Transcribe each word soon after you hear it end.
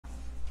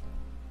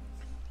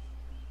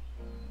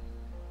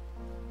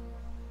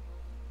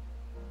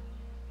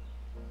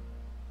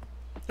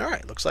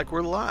Alright, looks like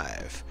we're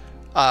live.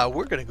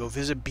 We're gonna go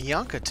visit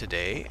Bianca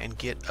today and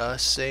get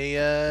us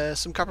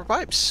some copper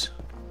pipes.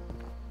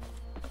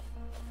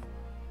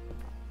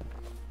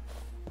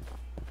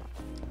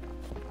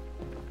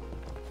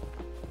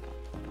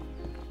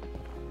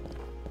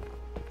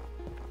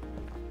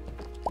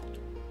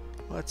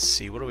 Let's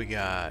see, what do we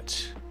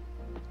got?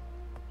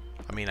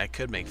 I mean, I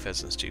could make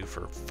pheasant stew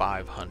for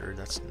 500.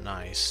 That's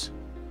nice.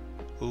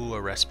 Ooh,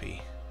 a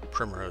recipe.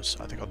 Primrose.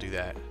 I think I'll do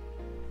that.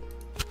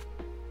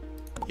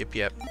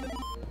 Yep.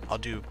 I'll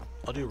do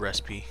a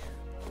recipe.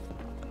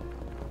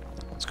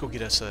 Let's go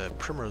get us a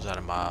primrose out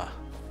of my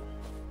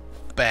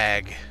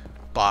bag,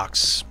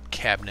 box,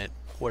 cabinet,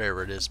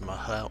 whatever it is, my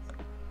hut.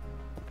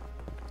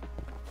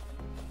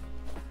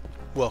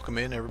 Welcome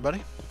in,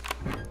 everybody.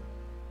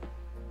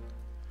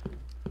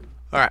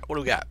 Alright, what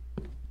do we got?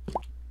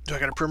 Do I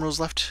got a primrose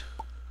left?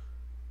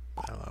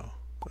 Hello,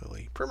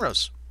 Lily.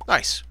 Primrose.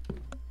 Nice.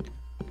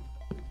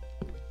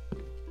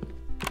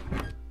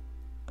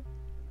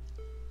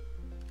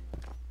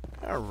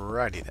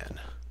 Alrighty then.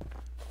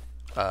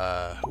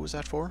 Who was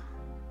that for?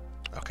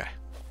 Okay.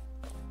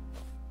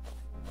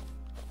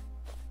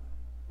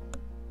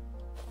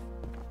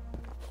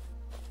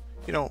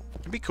 You know,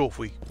 it'd be cool if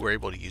we were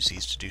able to use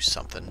these to do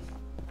something.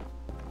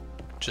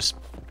 Just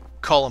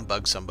call and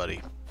bug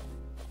somebody.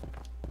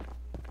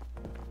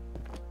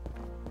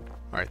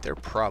 Alright, they're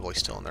probably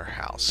still in their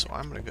house, so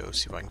I'm gonna go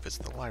see if I can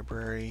visit the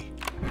library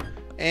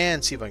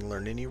and see if I can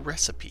learn any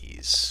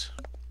recipes.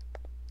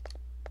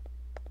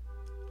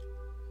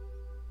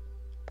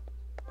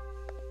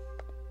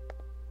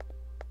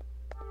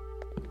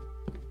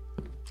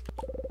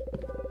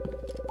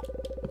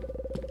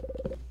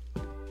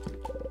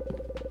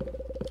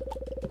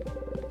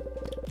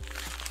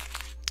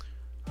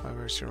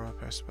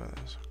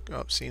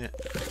 Oh, seen it.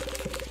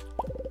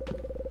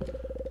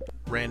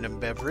 Random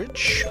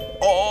beverage.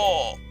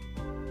 Oh!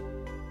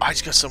 I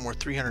just got somewhere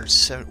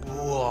 307.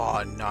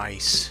 Whoa,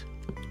 nice.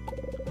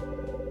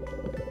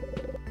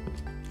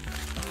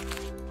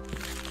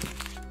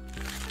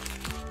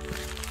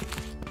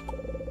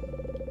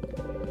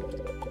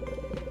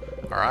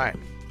 Alright.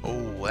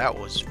 Oh, that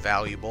was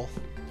valuable.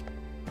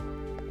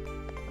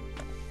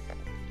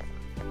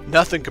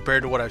 Nothing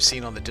compared to what I've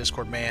seen on the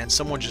Discord, man.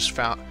 Someone just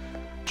got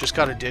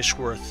a dish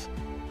worth,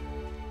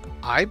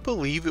 I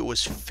believe it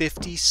was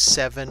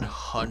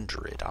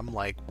 5,700. I'm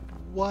like,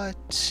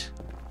 what?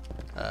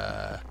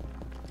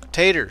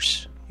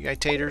 Taters. You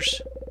got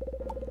taters?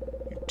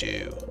 You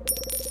do.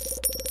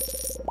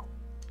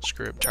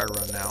 Screw it, I'm tired of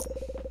running out.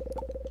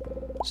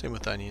 Same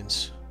with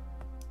onions.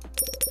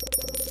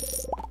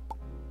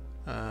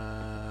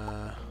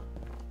 A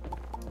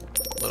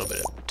little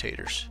bit of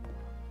taters.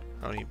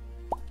 I don't need.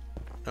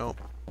 Nope.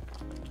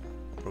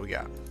 What do we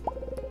got?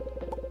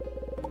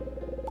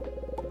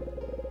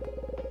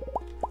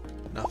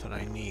 Nothing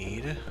I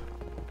need.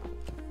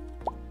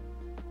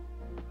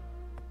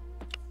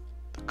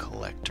 The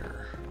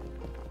collector.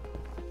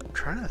 I'm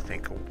trying to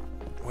think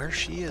where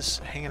she is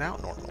hanging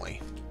out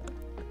normally.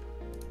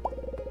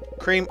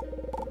 Cream.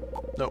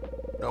 Nope.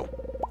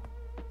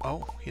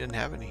 Oh, he didn't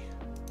have any.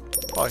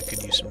 Probably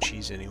could use some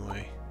cheese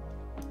anyway.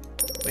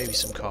 Maybe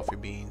some coffee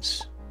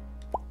beans.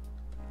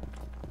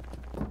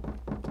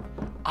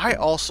 I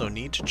also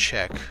need to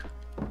check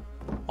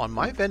on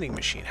my vending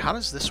machine. How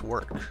does this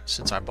work?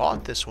 Since I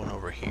bought this one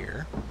over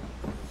here,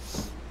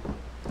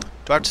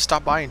 do I have to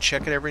stop by and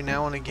check it every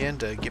now and again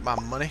to get my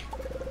money?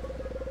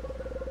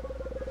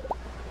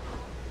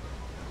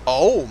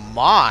 Oh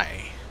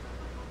my!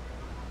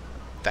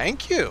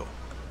 Thank you.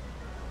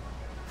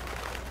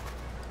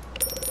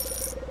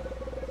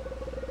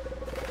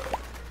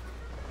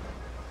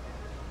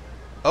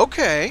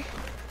 Okay.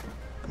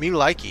 Me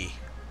likey.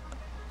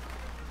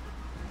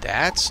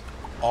 That's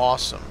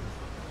awesome.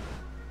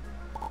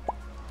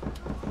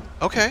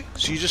 Okay,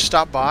 so you just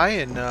stop by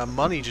and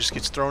money just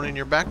gets thrown in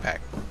your backpack.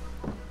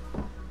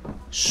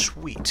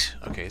 Sweet.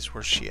 Okay, so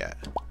where's she at?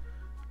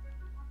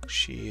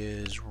 She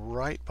is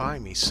right by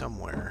me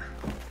somewhere.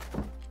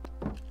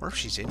 What if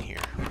she's in here?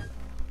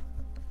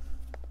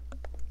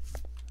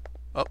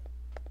 Oh.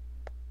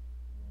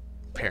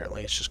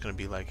 Apparently it's just gonna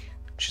be like,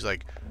 she's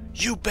like,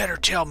 you better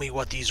tell me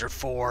what these are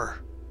for.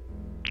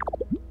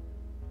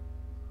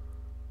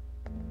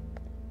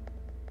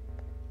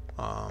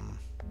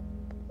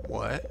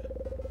 What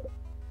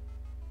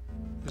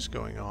is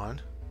going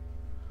on?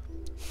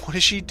 What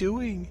is she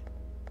doing?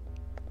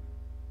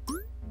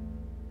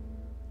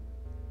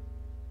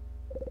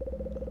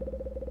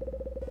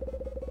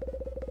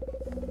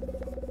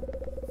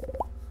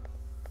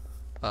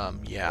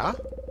 Yeah?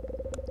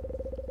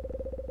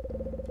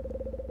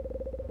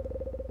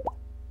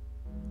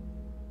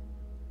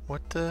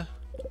 What the?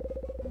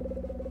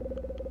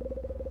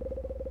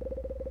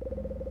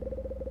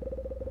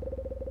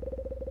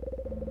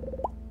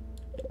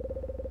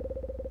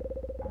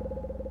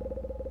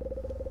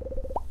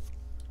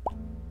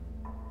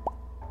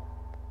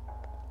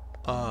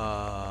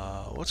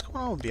 What's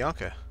going on with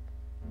Bianca?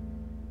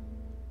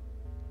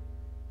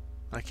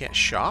 I can't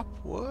shop?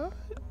 What?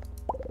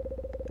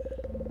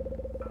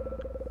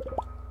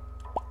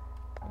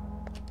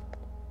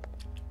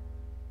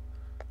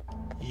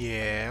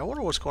 Yeah, I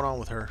wonder what's going on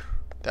with her.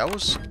 That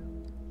was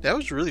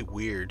really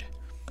weird.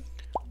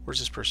 Where's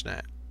this person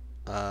at?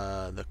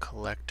 The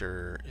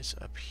collector is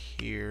up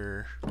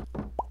here.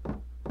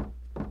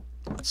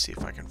 Let's see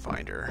if I can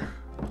find her.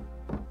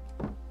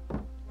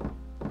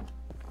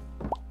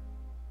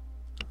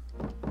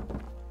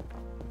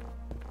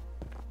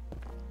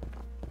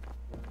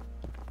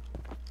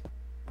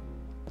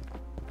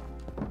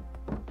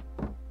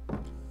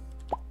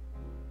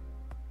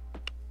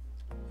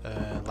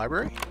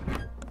 Library?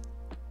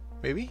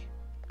 Maybe?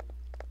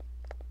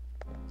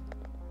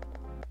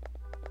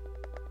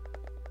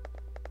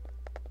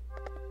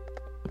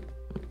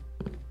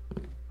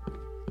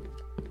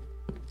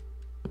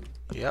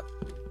 Yep.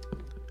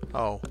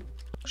 Oh,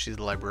 she's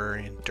the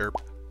librarian. Derp.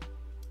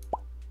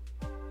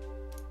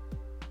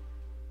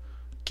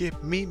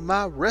 Give me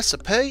my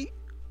recipe!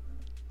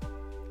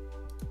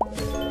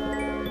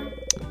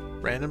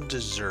 Random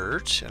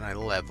dessert, and I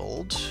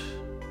leveled.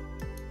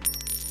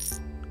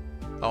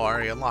 Oh, I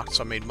already unlocked,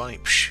 so I made money.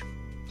 Psh.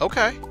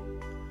 Okay.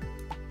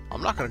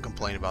 I'm not going to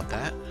complain about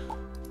that.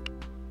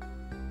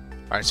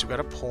 Alright, so we got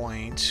a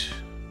point.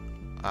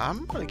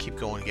 I'm going to keep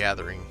going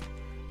gathering.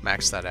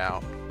 Max that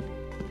out.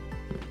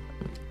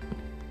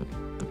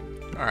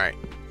 Alright.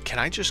 Can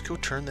I just go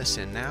turn this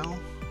in now?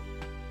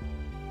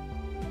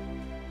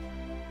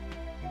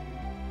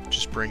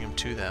 Just bring him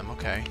to them.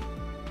 Okay.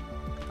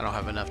 I don't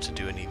have enough to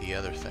do any of the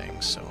other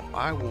things, so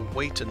I will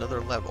wait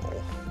another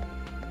level.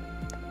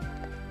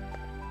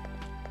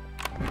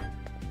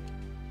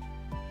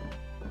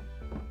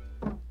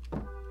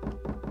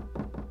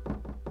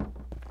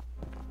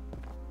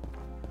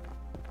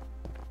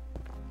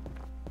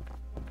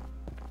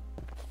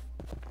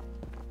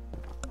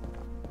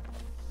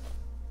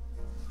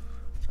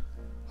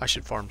 I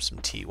should farm some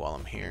tea while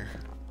I'm here.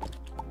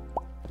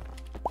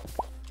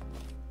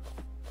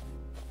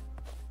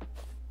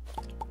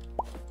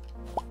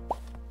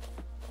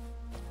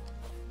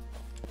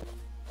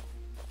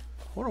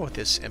 I wonder what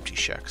this empty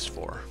shack's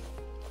for.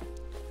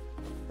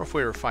 Or if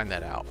we ever find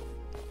that out.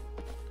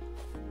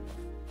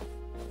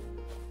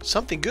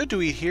 Something good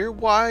to eat here?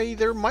 Why,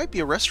 there might be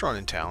a restaurant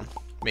in town.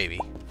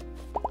 Maybe.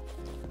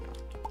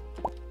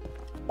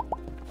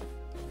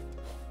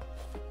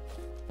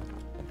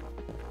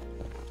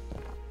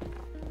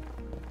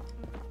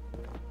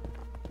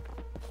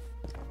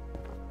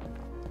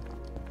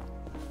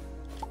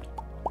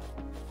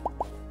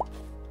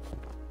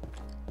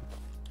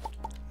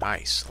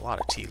 Nice, a lot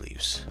of tea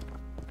leaves.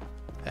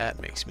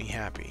 That makes me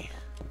happy.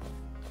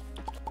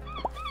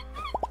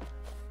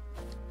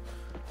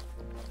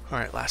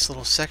 Alright, last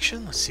little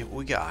section. Let's see what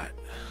we got.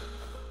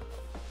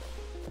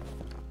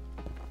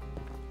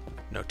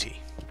 No tea.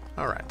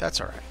 Alright,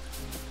 that's alright.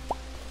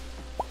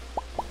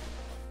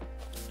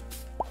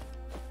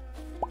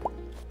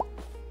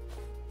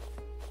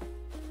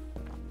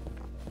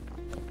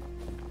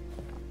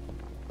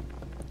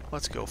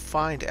 Let's go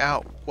find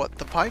out what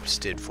the pipes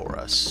did for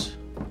us.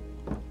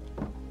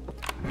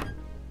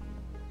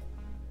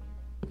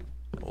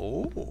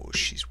 Oh,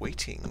 she's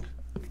waiting.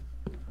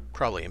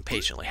 Probably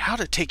impatiently. How'd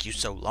it take you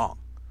so long?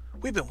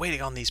 We've been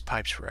waiting on these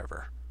pipes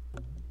forever.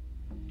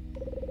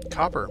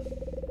 Copper.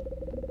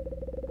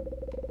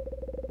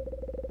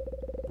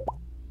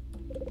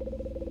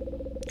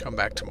 Come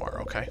back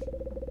tomorrow, okay?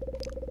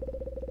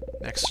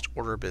 Next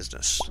order of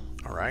business.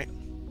 Alright.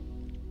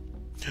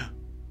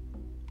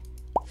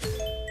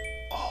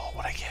 Oh,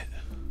 what'd I get?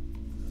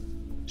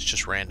 It's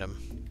just random.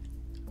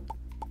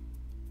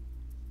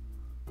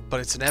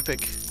 But it's an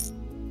epic.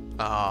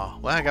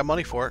 Well, I got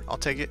money for it. I'll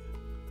take it.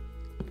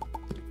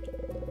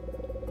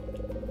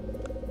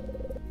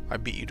 I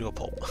beat you to a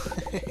pulp.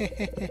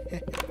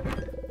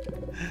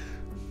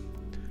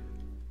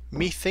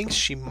 Methinks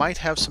she might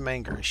have some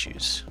anger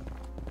issues.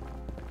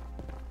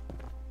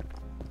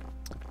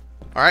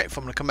 Alright, if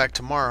I'm going to come back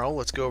tomorrow,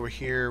 let's go over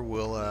here.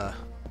 We'll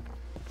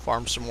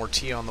farm some more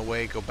tea on the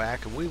way, go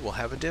back, and we will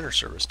have a dinner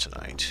service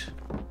tonight.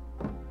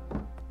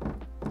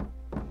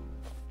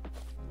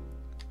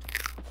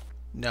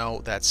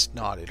 No, that's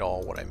not at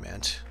all what I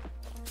meant.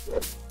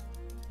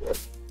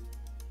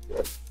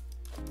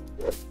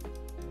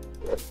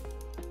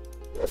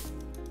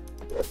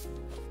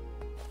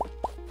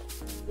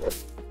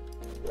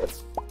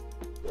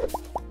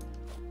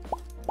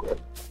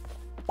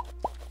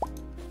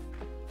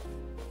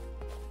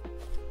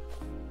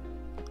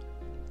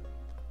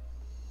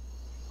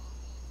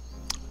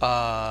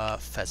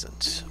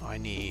 Pheasant. I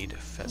need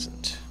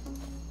pheasant.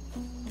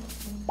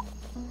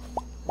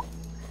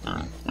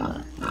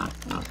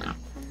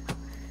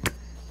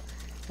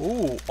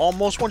 Ooh,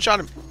 almost one-shot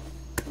him.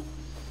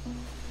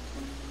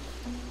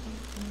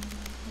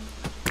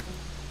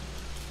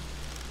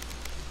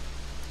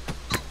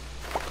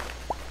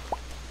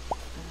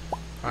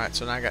 Alright,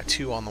 so now I got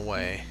two on the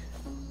way.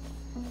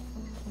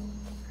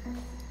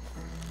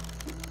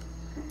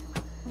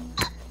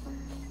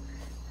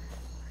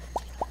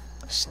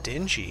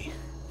 Stingy.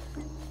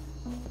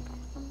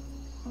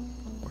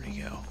 Where'd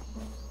he go?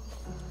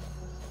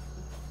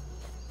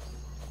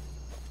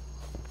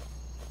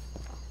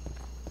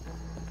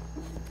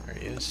 There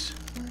he is.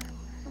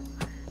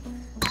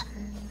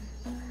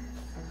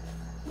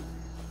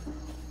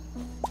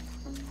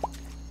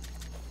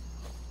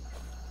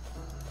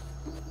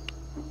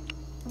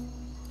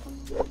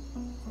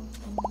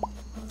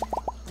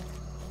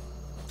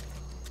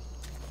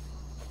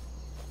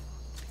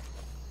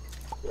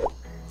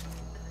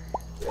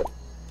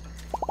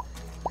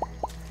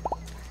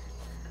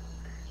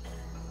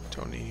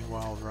 Don't need any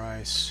wild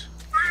rice.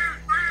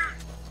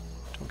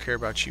 Don't care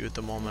about you at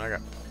the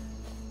moment.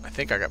 I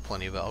think I got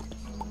plenty of elk.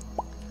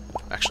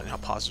 Actually,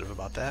 not positive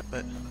about that,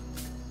 but...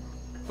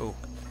 Oh.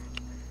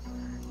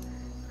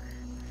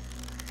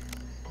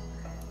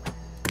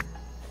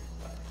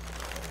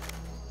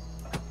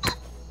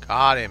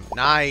 Got him.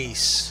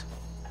 Nice.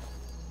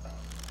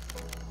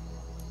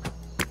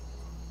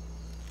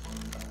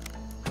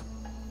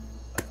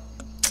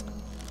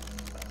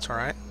 It's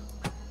alright.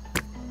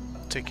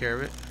 Take care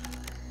of it.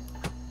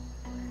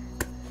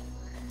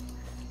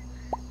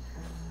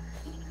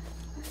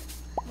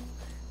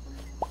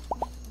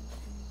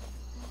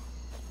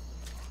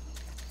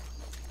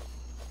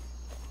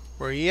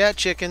 Where you at,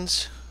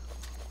 chickens?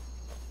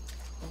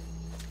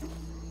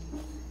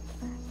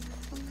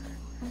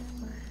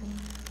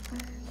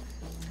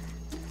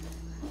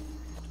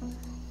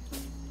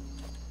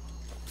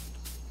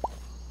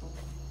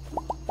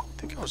 I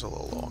think I was a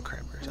little low on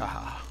cranberries.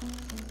 Aha.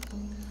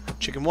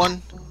 Chicken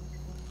 1.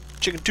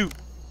 Chicken 2.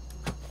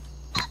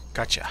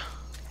 Gotcha.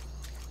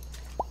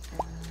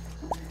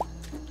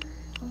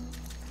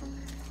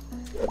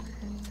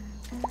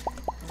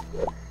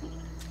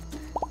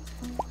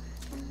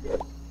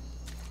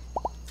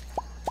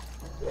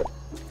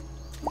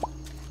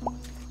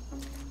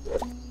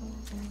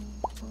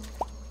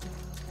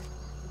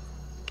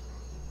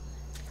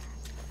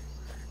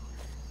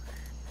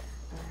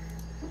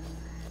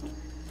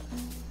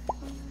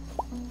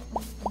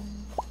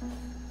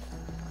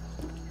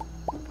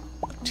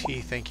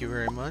 Tea, thank you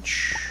very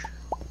much.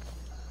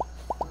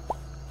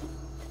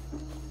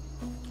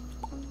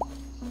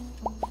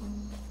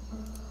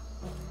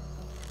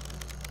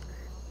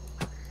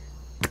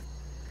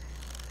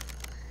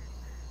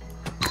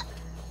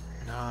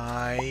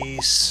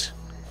 Nice.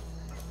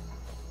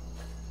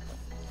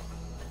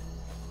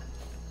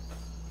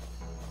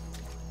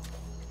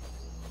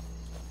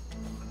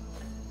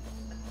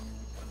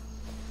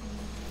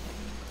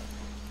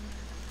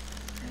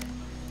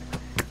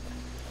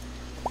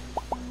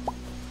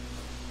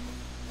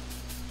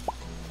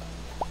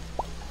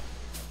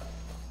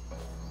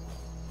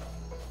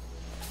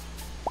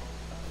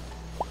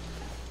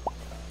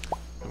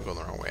 I'm going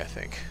the wrong way, I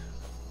think.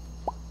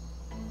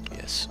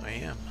 Yes, I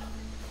am.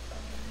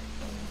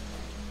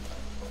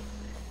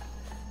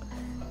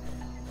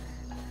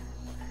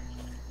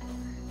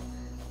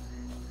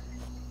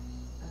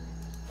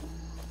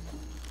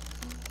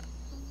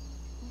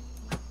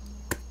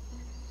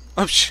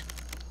 Oh,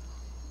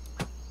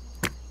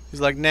 he's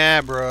like,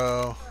 nah,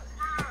 bro.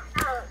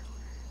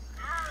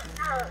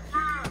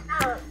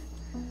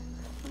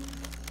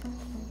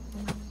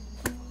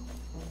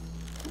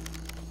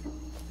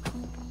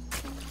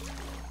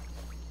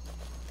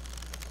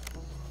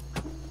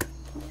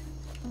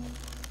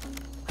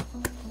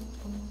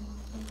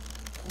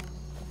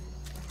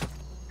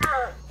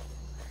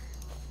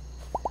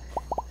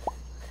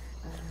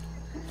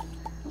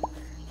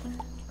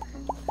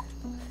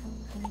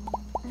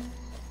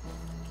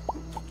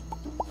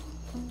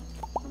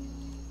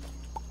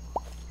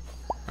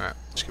 Alright,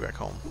 let's get back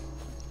home.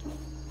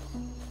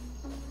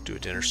 Do a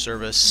dinner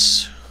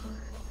service.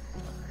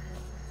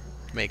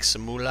 Make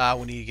some moolah.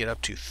 We need to get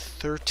up to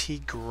 30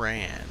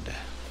 grand.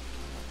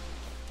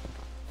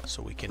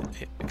 So we can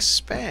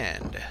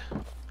expand.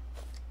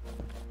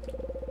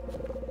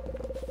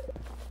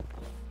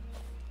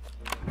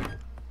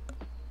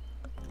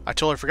 I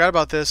totally forgot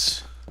about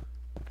this.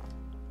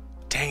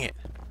 Dang it.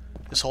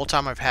 This whole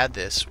time I've had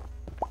this.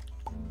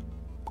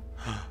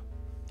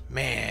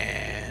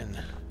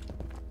 Man.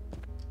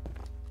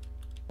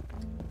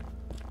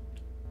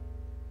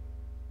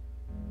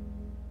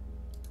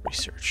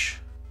 Research.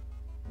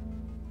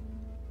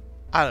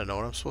 I don't know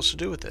what I'm supposed to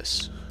do with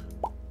this.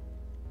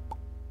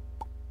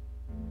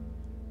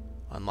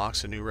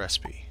 Unlocks a new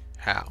recipe.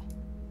 How?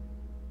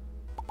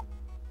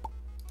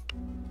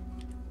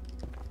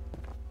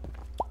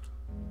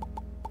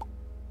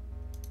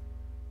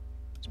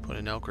 Let's put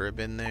an elk rib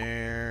in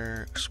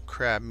there. Some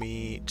crab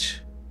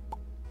meat.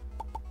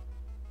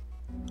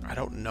 I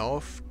don't know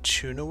if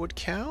tuna would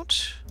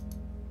count.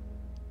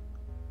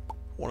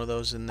 One of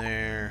those in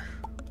there.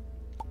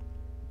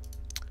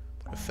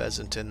 Put a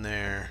pheasant in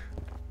there.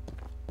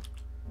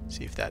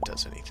 See if that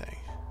does anything.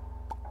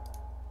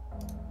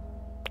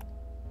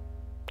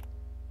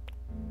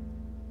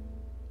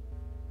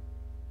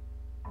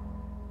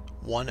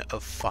 One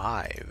of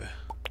 5.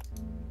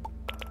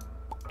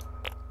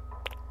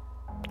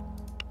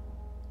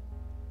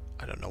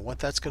 I don't know what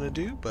that's gonna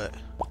do, but...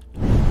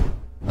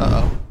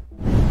 Uh-oh.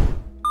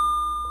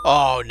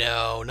 Oh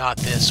no, not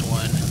this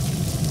one.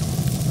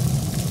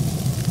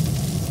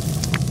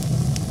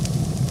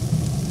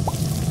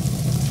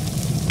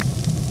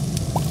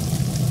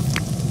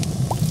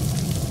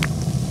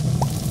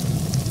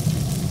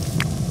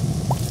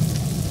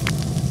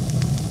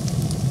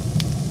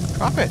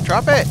 Drop it,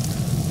 drop it!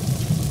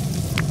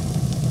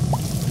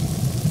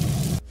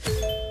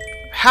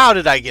 How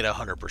did I get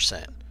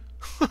 100%?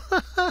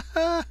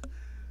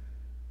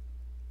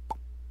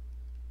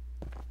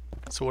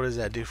 So what does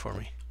that do for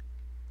me?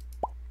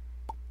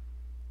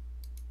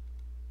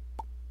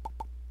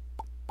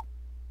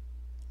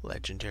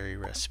 Legendary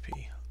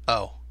recipe.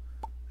 Oh,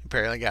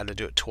 apparently got to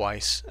do it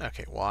twice.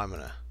 Okay, well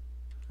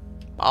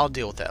I'll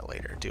deal with that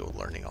later. Deal with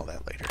learning all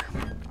that later.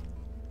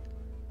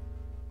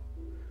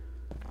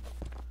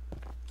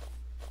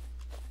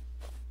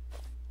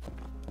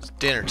 It's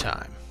dinner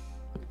time.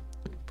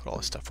 Put all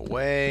this stuff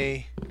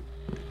away.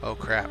 Oh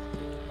crap.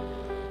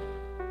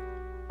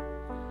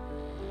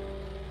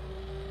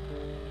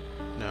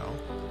 No.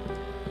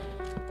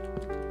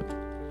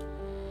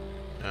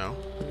 No.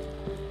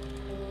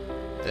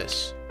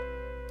 This.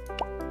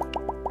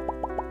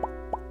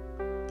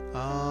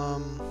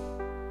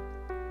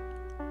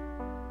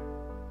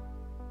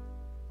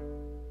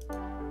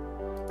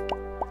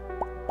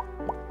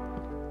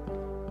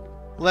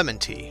 Lemon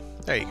tea.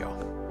 There you go.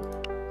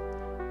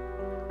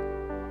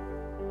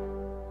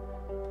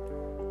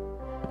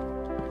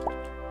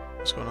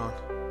 What's going on?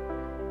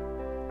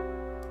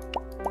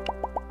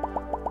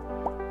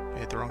 I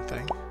hit the wrong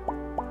thing.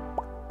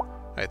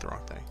 I hit the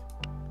wrong thing.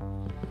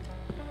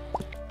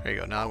 There you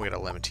go. Now we got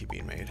a lemon tea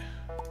being made.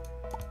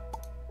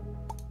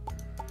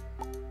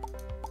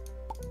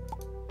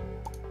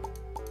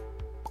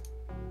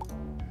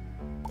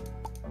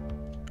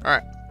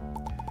 Alright.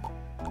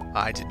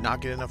 I did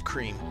not get enough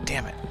cream.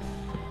 Damn it.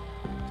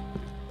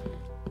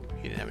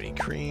 He didn't have any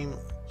cream.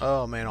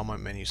 Oh man, all my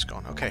menu's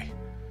gone. Okay.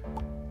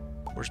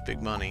 Where's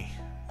big money?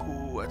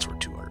 Ooh, that's worth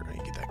 200. I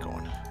can get that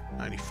going.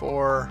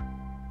 94.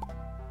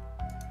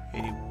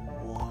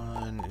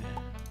 81.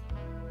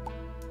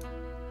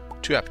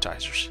 2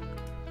 appetizers.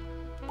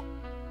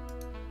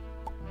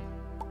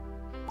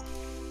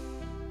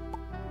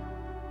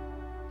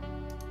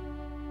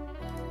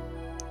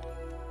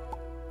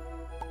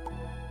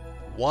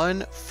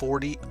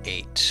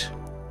 $148.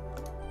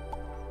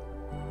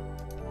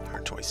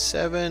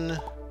 127.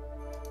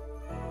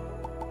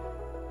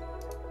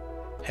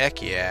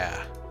 Heck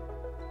yeah.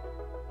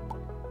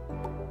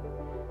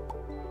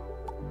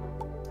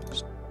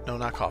 No,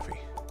 not coffee.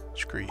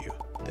 Screw you.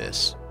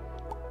 This.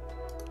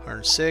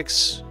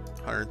 106.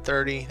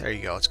 130. There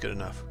you go. It's good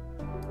enough.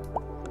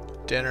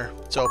 Dinner.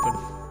 It's open.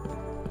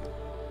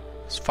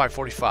 It's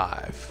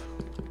 5:45.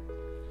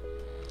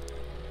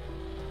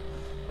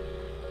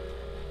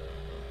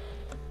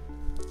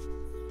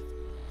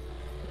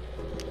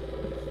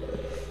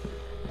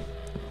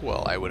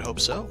 Well, I would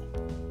hope so.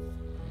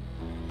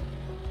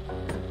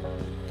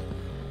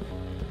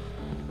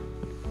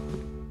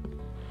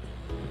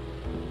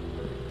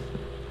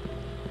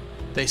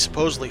 They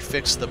supposedly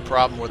fixed the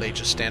problem where they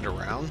just stand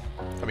around.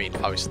 I mean,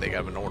 obviously they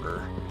have an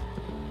order.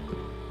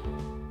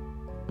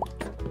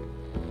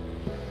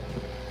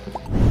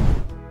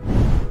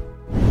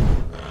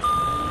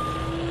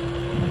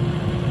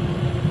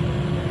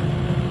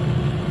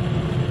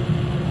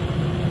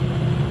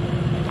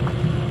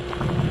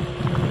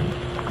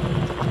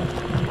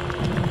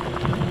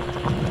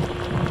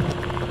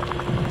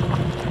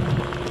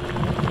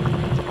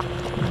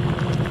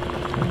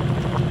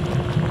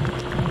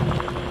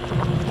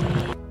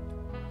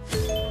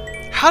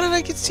 How did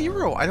I get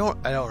 0? I don't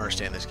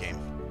understand this game.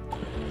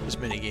 This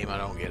mini game, I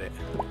don't get it.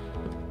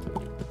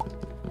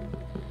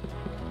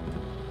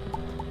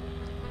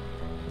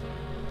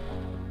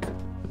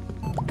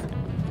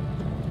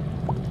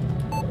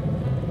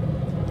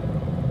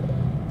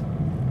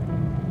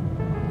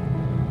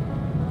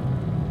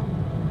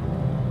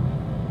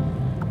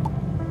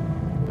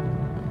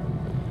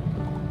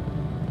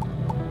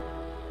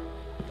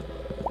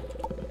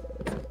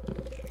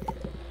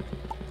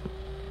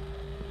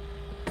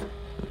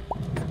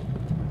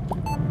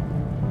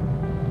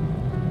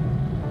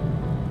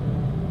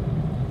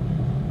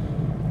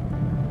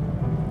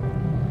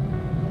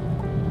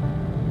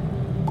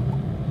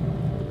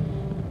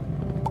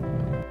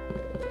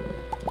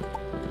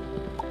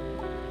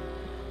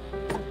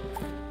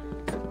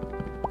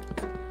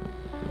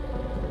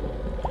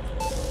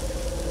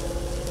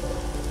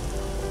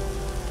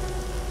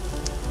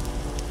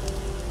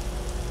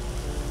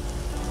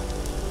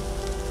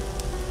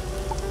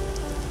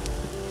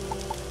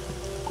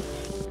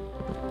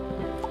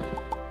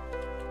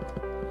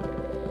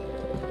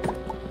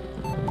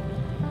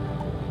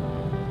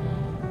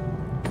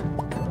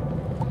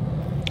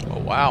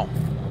 Wow,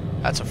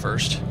 that's a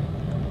first.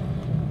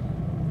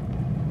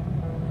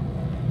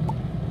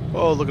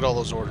 Oh, look at all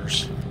those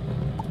orders.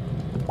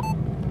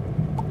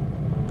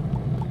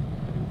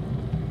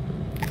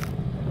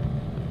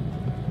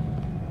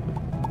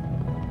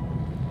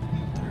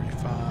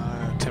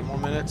 $35, 10 more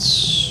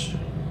minutes.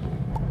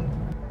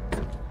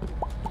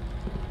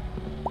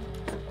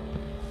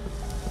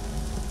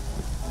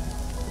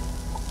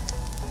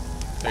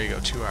 There you go,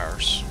 2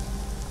 hours.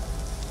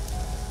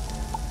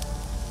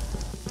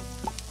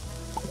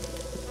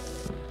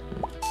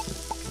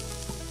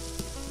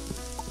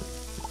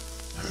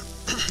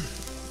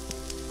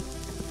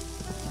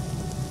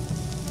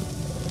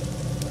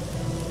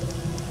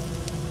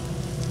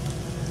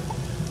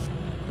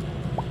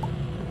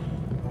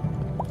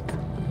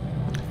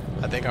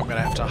 I think I'm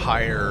gonna have to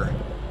hire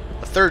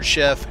a 3rd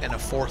chef and a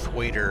 4th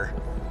waiter,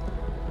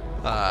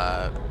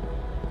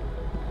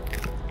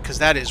 because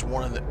that is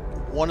one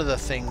one of the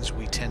things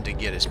we tend to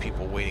get is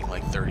people waiting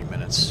like 30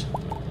 minutes.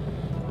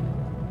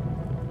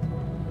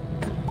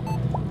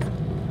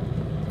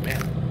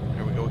 Man,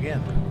 here we go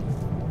again.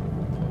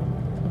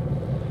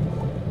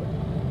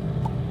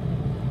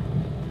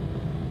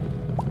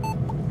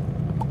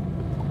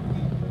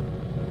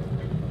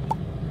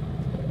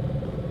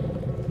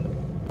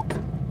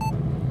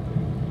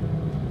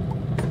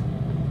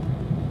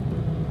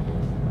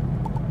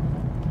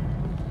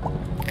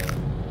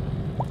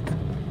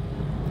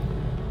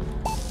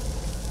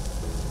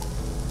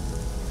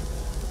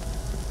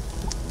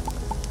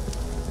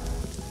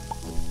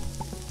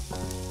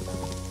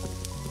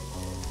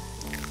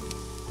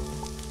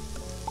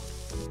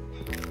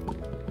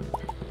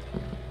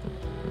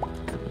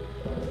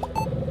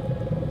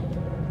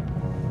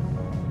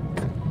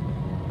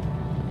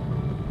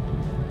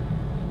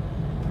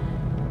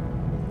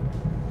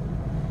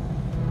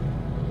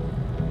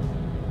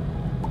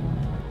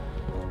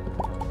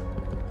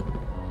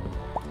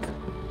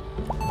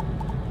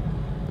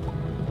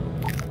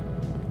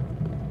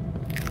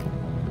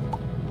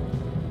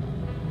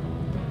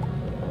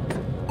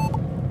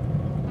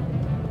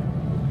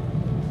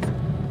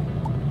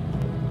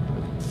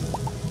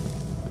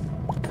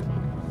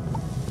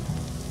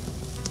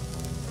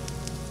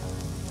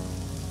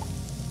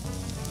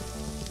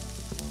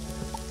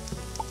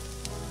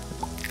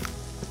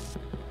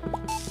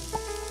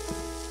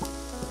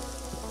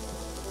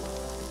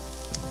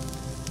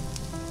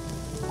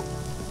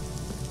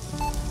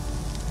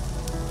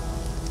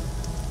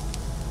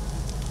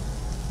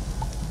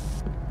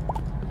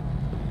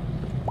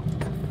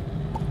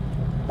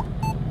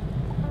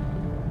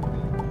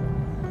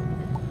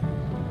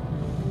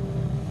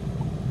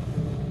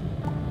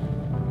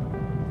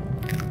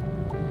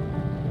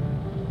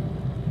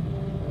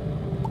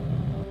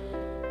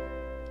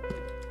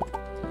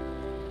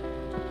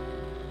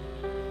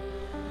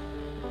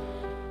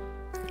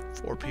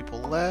 Four people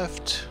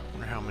left.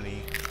 Wonder how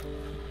many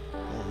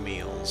more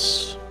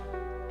meals.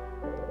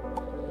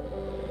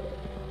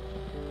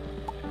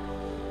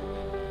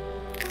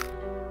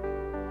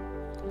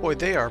 Boy,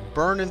 they are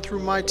burning through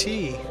my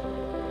tea.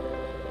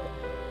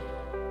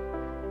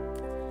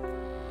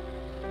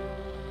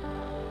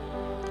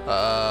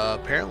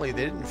 Apparently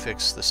they didn't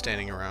fix the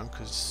standing around,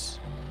 because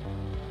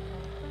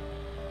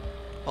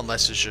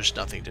unless there's just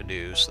nothing to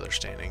do, so they're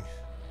standing.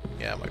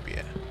 Yeah, it might be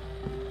it.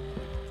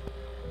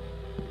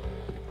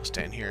 I'll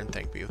stand here and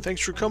thank you.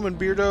 Thanks for coming,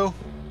 Beardo.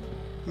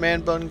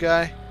 Man bun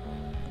guy.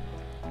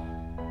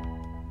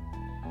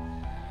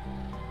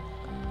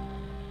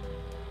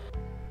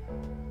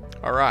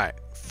 Alright,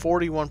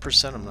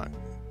 41%. I'm not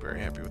very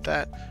happy with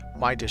that.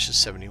 My dish is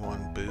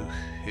 71.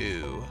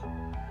 Boo-hoo.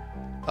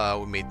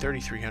 We made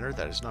 3,300.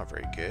 That is not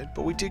very good.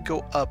 But we did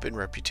go up in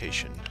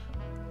reputation.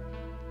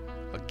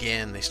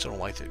 Again, they still don't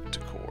like the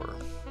decor.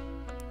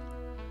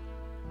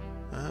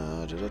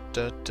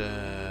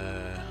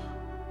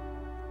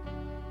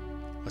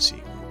 Let's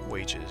see.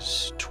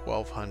 Wages.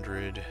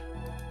 1,200.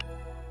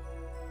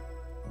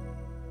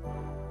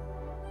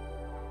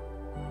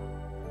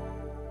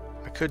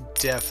 I could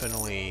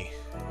definitely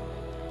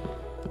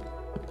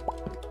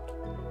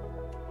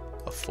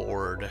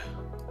afford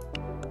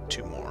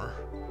 2 more.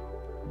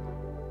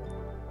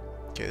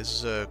 Okay, this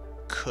is a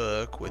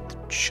cook with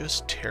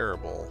just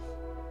terrible.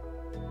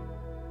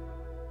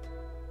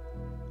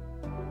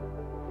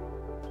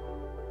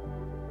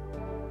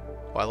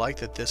 Well, I like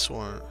that this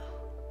one,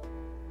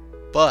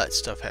 but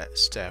staff.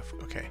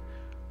 Okay,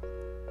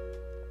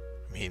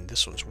 I mean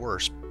this one's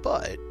worse,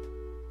 but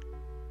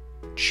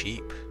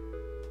cheap.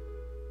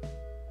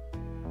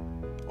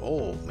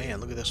 Oh man,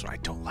 look at this one. I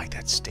don't like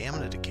that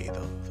stamina decay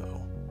though.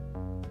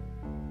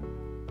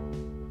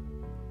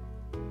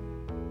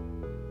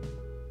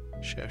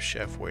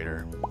 Chef,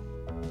 waiter.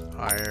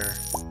 Hire.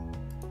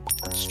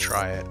 Let's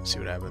try it and see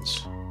what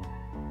happens.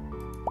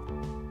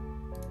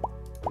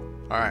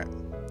 Alright.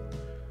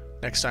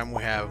 Next time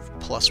we have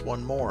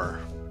 +1 more.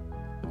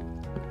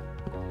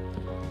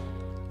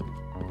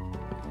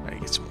 Gotta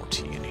get some more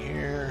tea in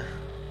here.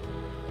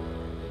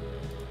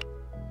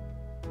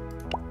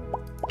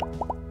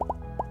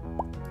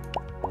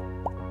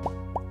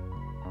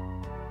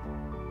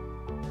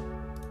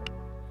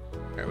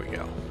 There we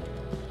go.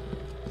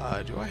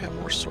 Do I have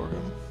more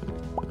sorghum?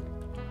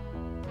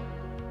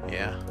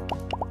 Yeah.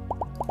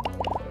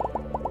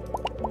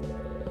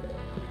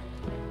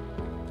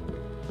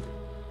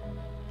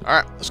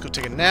 Alright, let's go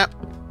take a nap.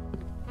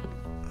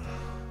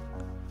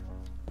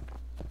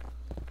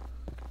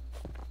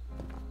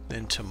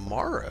 Then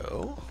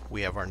tomorrow,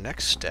 we have our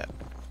next step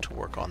to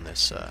work on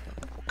this.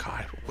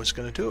 God, what's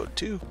going to do it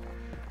too?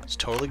 It's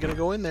totally going to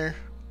go in there.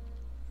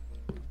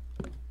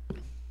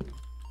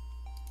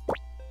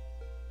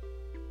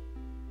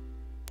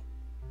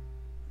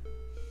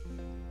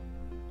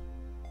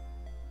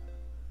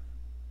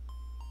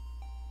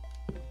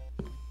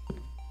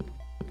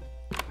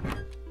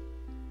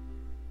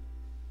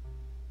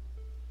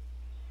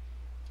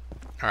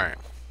 Alright,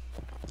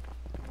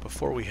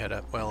 before we head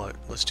up, well,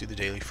 let's do the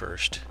daily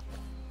first.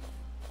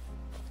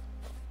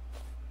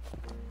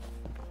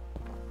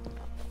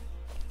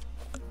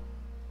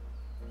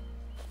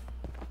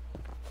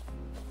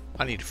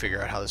 I need to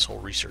figure out how this whole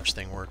research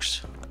thing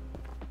works.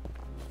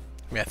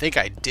 I mean, I think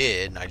I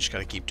did, and I just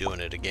gotta keep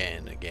doing it again,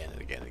 and again, and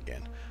again, and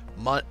again.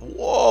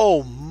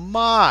 Whoa,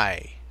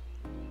 my!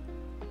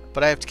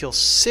 But I have to kill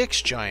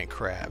 6 giant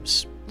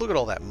crabs. Look at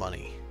all that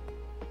money.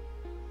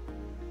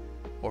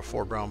 Or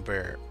 4 brown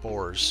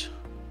boars.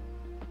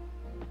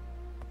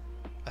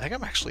 I think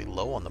I'm actually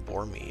low on the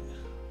boar meat.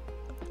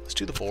 Let's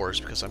do the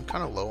boars because I'm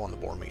kind of low on the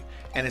boar meat.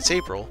 And it's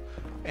April,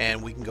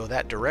 and we can go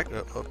that direct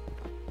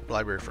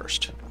library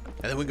first.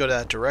 And then we go to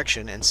that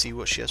direction and see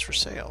what she has for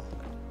sale.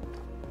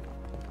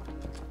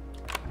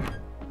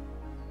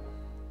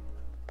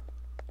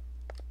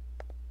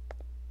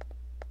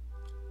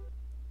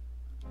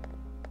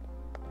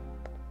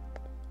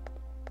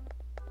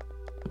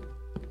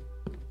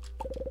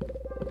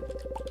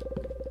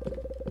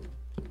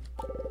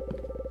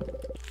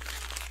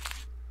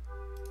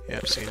 Yeah,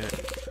 I've seen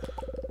it.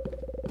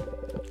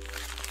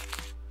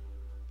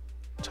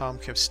 Tom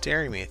kept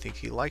staring at me. I think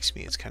he likes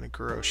me. It's kind of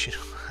gross, you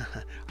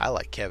know. I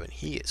like Kevin.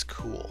 He is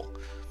cool.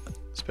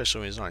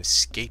 Especially when he's on his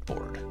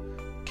skateboard.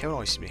 Kevin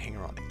always seems to be hanging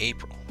around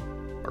April.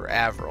 Or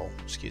Avril,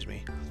 excuse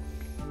me.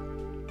 I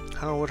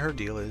don't know what her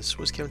deal is.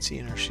 What's Kevin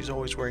seeing her? She's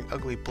always wearing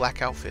ugly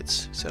black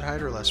outfits. Said hi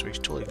to her last week. She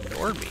totally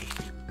ignored me.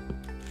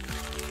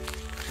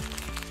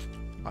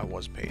 I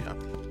was paid up.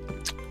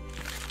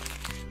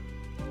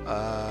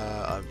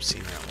 I've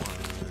seen that one.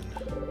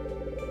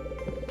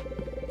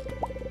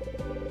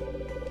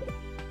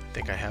 I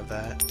think I have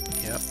that.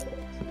 Yep.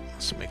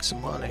 Let's make some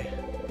money.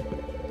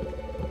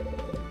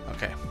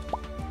 Okay.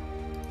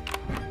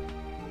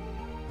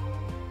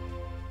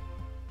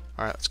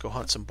 Alright, let's go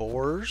hunt some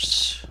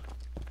boars.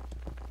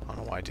 I don't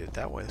know why I did it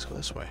that way. Let's go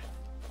this way.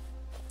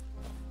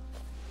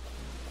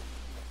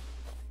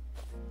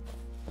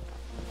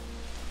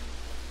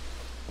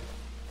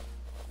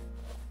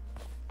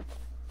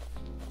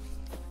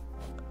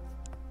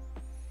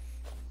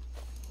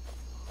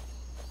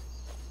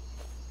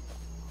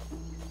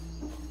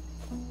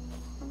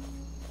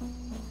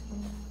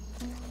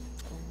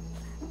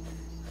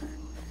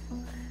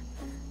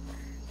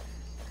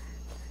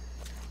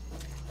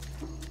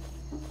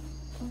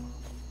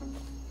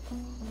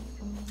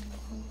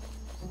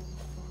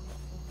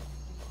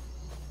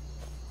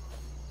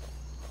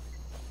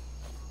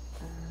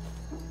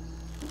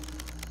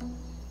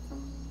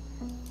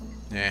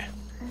 Yeah.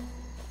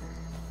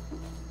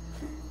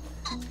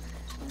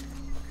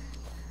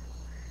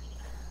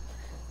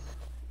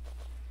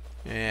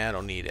 Yeah, I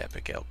don't need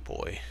Epic Elk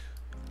Boy.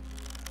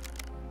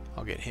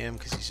 I'll get him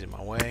because he's in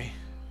my way.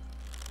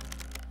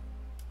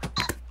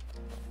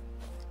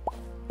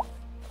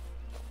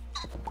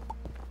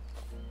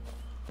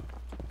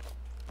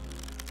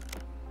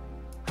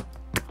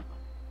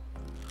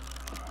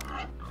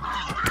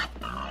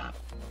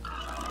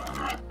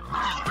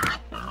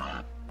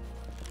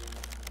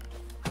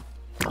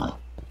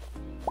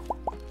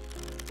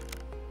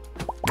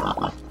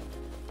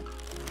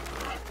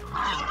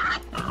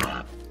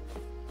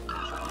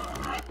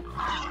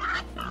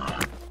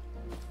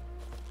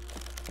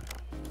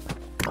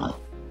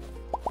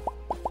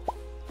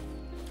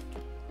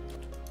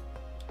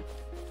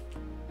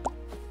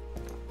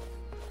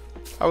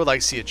 I would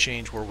like to see a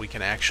change where we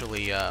can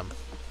actually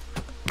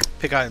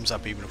pick items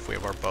up even if we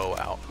have our bow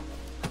out.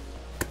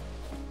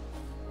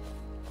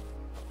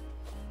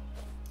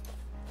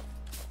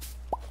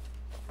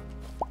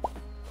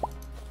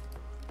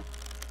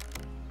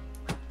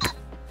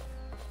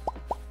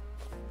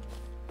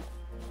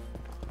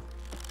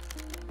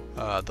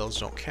 Those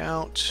don't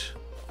count.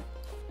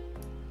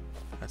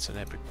 That's an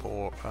epic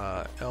boar,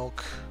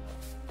 elk.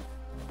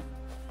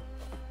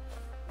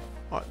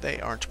 Oh, they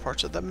aren't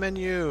parts of the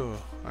menu.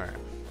 All right.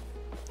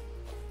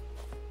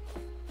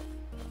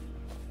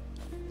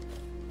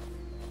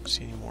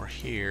 See any more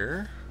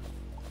here?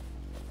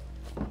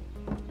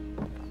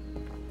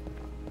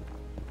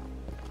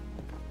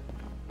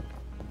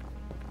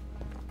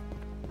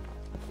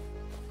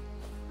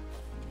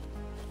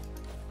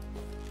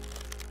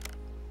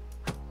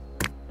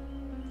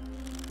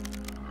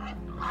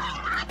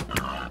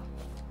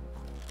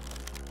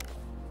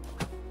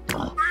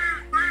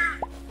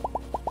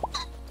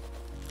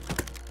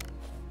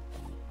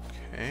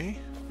 Okay.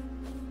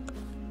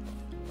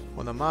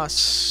 One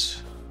más.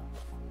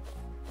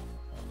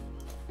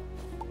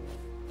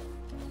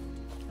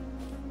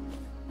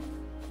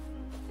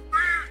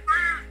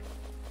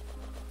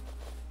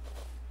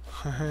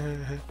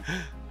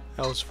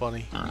 That was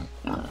funny.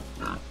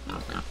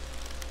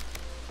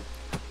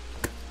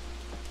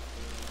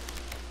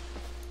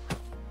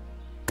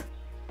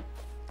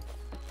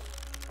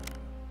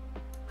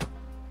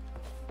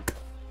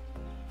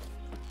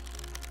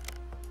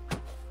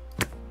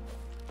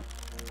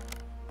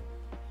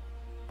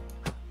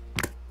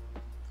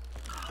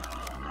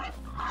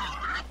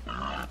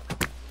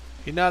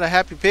 You're not a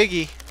happy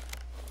piggy.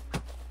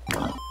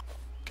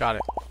 Got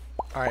it.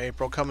 Alright,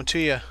 April, coming to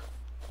you.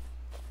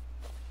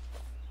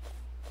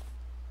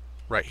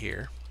 Right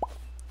here.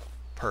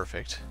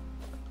 Perfect.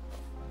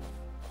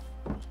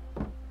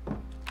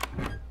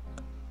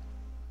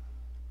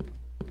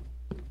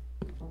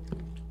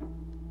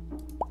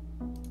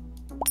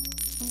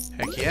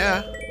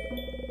 Yeah.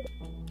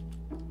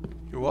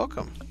 You're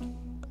welcome.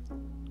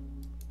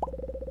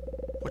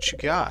 What you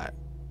got?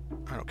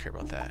 I don't care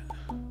about that.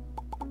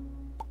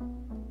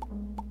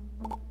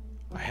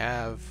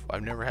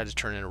 I've never had to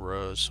turn in a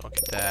rose, so I'll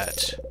get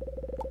that.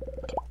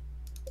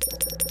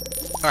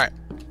 Alright.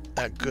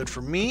 That good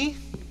for me.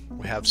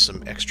 We have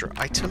some extra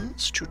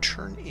items to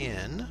turn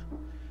in.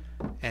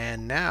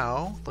 And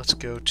now, let's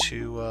go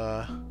to,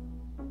 oh,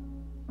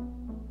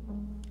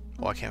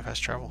 I can't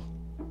fast travel.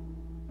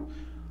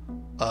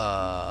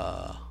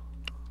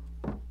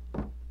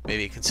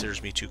 Maybe it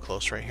considers me too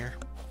close right here.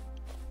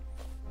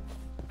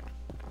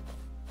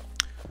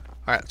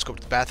 Alright, let's go up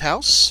to the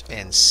bathhouse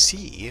and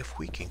see if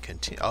we can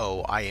continue.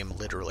 Oh, I am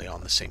literally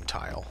on the same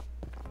tile.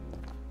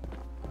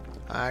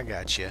 I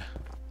got you.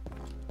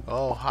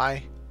 Oh,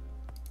 hi.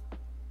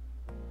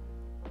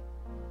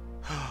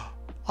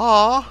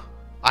 Aw,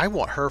 I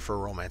want her for a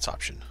romance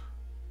option.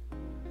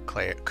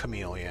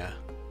 Camille, yeah.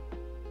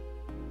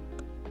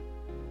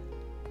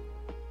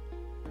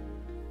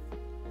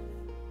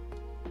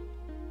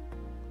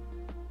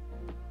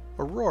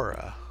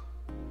 Aurora.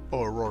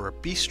 Oh, Aurora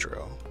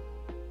Bistro.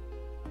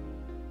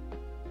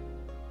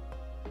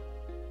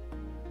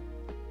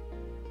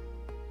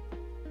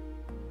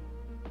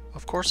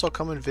 Of course I'll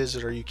come and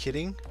visit. Are you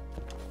kidding?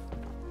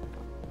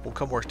 We'll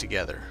come work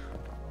together.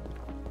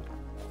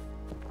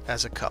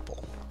 As a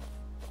couple.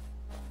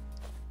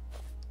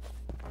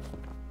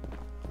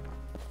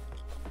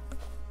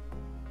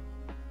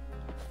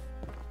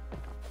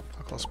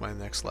 How close am I to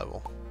the next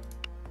level?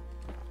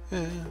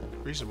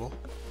 Reasonable.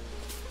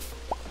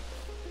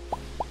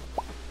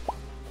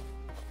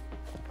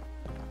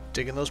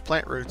 Digging those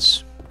plant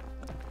roots.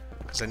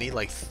 Because I need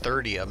like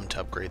 30 of them to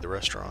upgrade the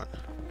restaurant.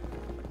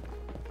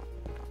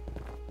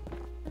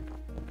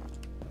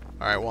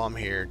 Alright, while I'm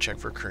here, check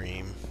for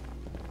cream.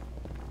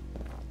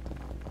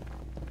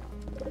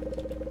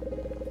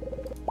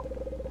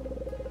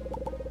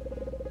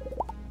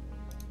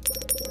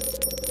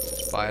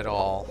 Let's buy it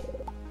all.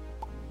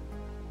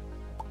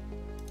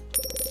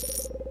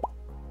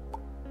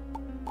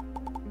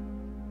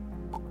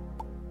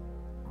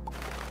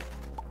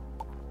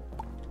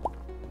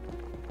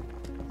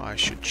 I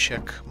should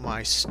check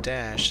my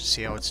stash to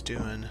see how it's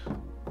doing.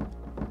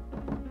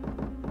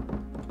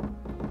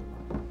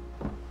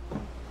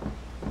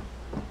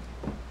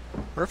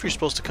 What if you're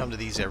supposed to come to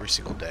these every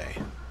single day?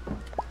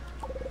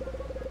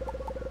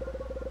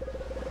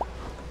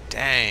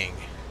 Dang.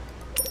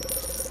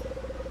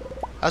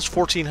 That's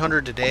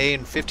 1,400 today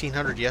and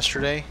 1,500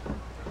 yesterday.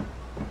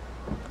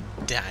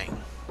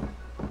 Dang.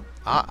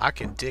 I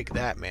can dig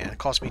that, man. It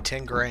cost me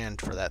 10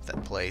 grand for that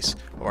place.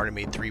 I've already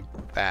made 3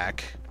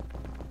 back.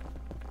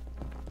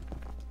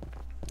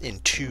 In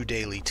 2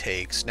 daily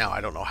takes. Now,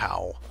 I don't know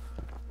how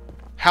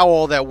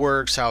all that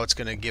works, how it's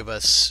going to give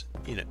us,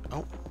 you know...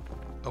 Oh,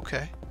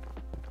 okay.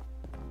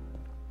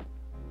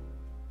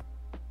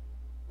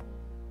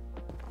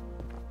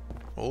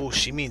 Oh,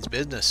 she means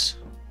business.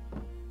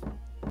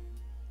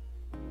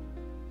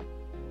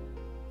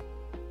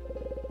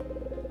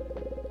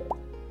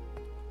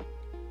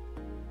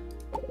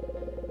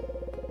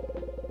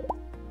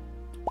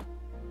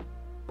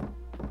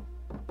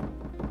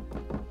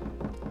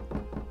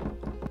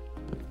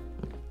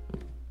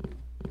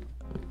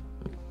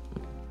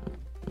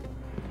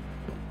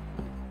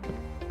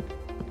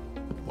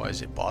 Why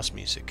is it boss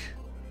music?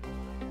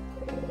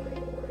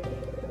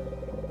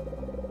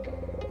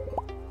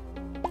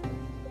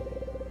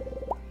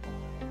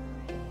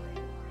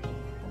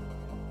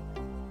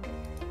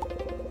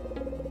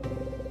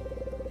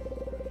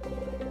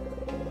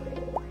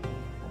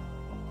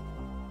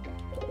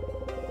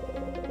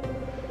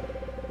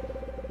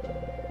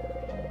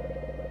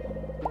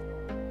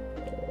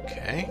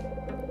 Okay.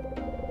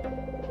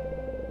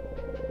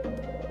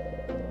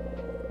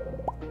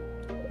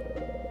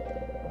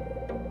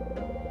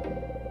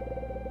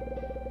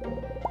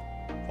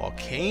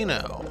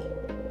 Volcano.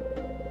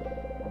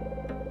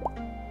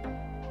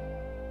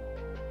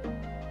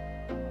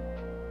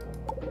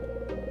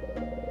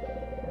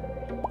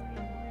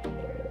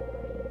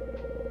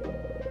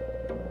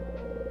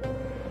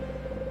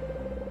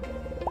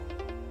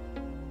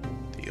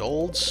 The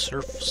old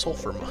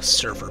sulfur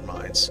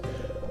mines.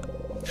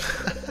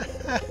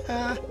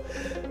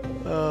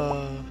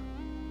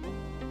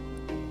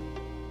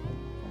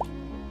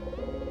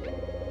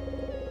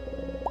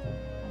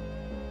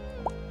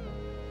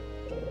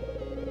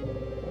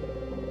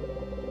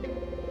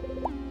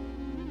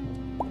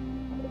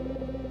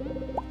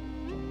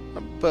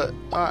 But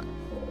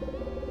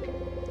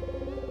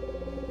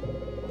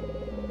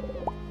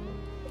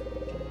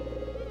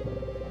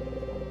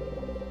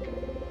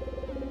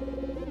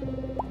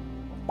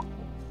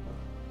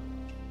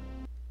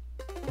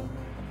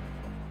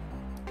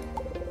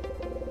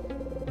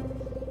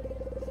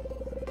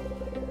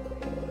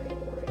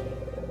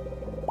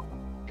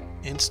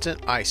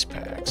instant ice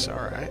packs,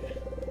 alright.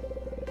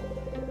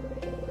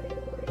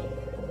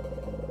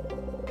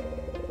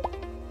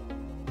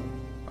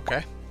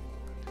 Okay.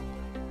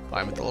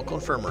 I'm at the local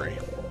infirmary.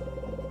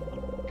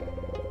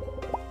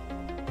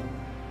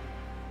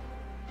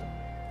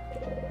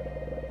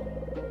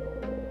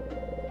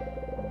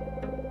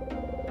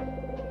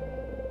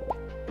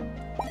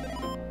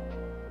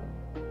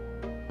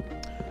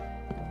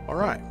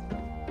 Alright.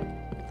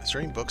 Is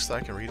there any books that I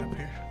can read up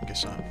here? I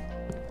guess not.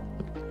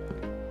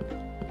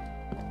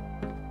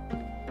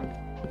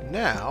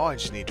 Now, I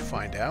just need to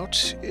find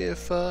out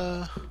if,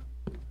 I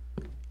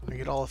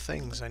get all the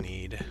things I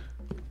need.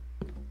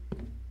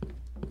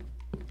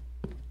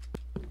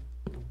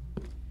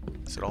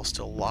 Is it all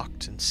still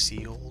locked and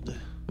sealed?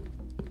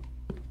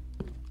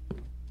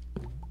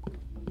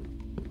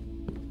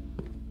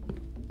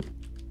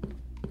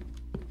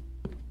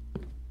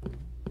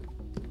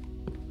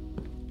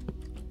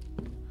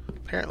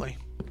 Apparently.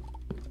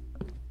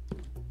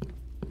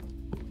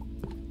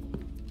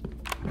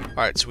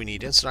 Alright, so we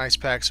need instant ice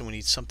packs and we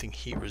need something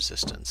heat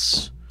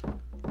resistance.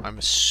 I'm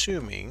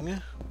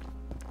assuming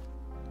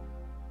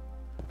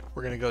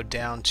we're going to go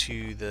down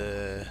to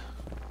the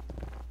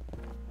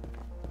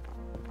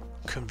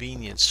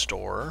convenience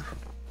store.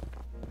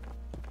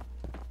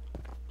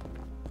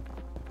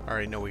 I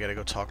already know we got to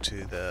go talk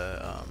to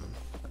the,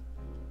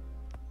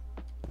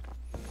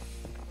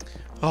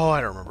 oh, I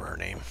don't remember her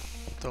name.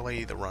 The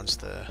lady that runs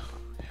the,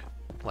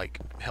 like,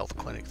 health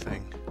clinic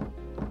thing.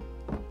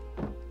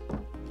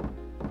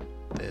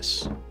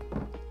 This.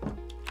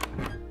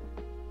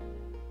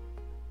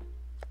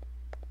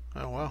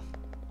 Oh, well.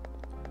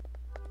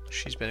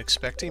 She's been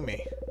expecting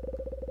me.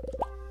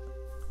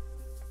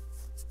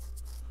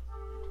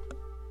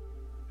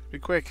 Be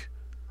quick.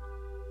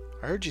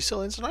 I heard you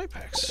sell instant ice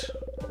packs.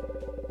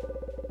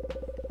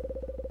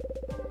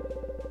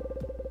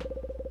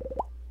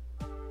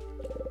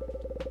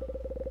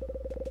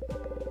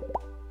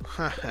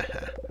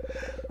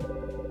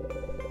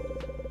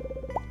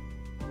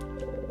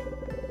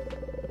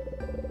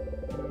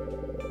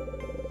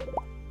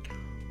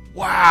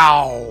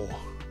 Wow!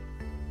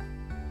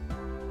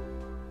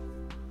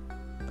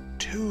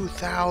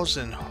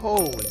 2,000,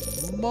 holy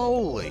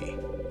moly!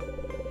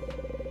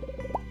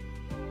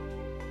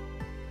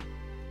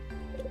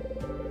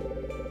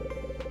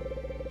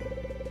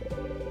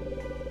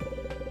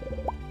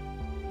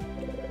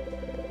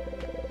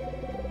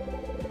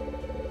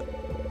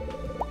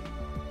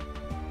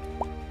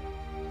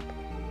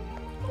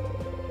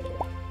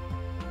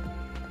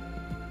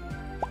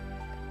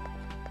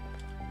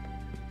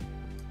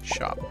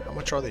 Shop. How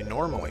much are they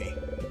normally?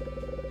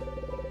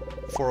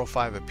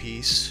 405 a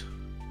piece.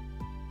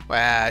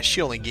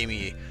 She only gave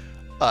me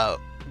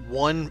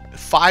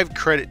 5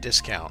 credit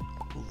discount,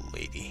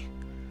 lady.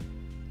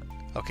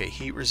 Okay,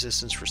 heat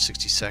resistance for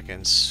 60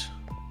 seconds.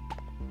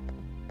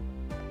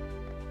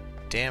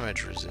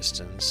 Damage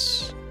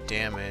resistance.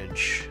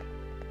 Damage.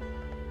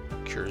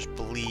 Cures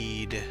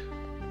bleed.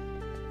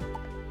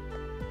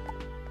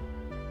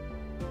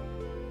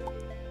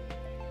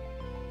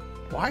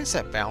 Why is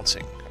that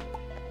bouncing?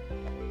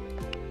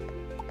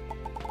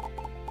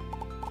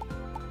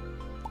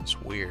 It's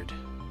weird.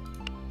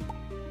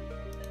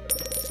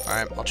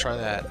 Alright, I'll try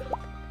that.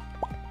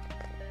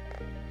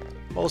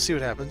 Well, we'll see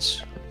what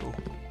happens. Ooh.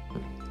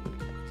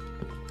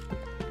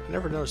 I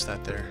never noticed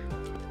that there.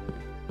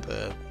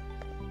 The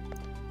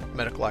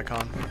medical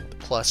icon. The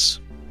plus.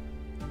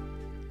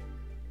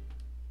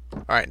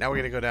 Alright, now we're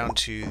going to go down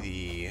to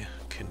the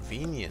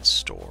convenience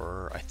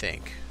store, I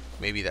think.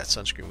 Maybe that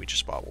sunscreen we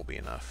just bought will be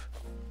enough.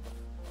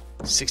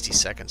 60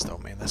 seconds though,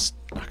 man. That's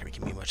not going to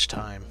give me much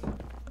time.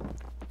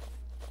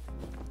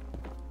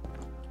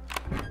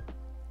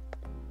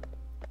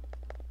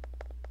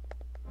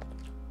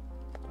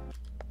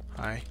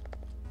 Hi.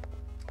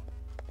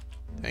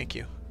 Thank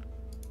you.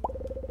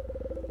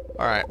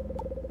 Alright.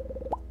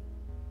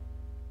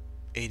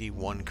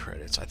 81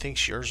 credits. I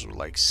think yours were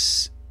like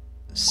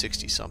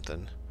 60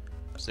 something.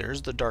 So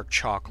there's the dark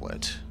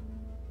chocolate.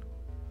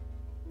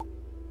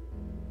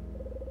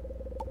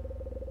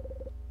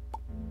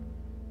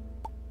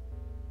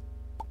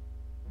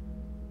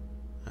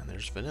 And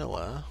there's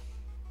vanilla.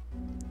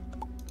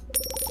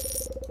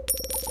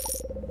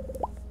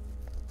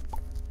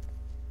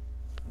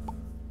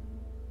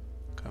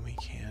 Gummy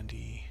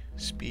candy.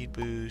 Speed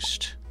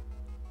boost.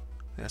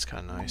 That's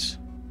kind of nice.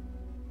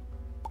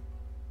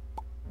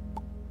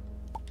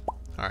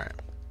 Alright.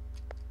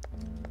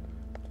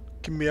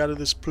 Get me out of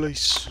this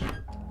place.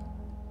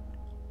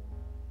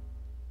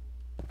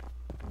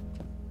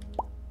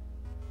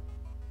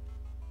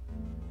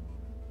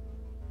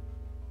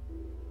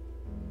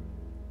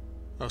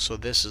 Oh, so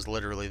this is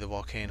literally the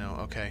volcano.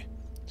 Okay.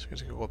 So we're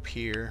gonna go up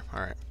here.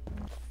 Alright.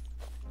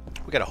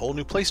 We got a whole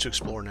new place to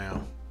explore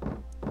now.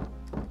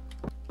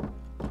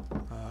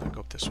 Go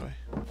up this way.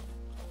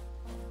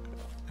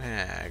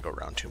 I go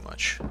around too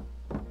much.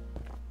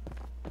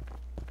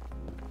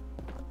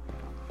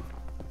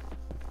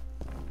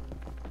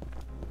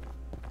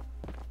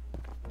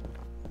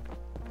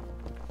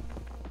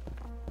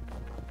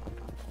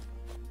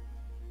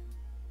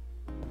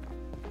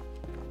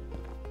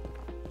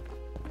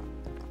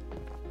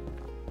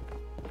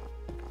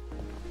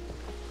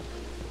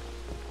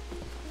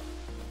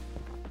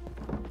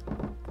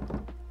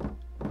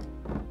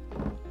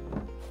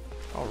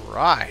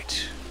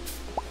 Alright.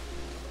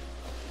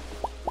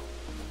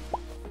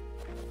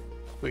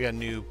 We got a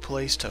new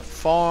place to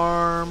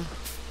farm.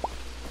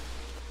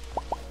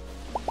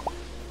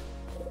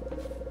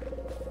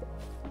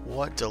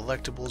 What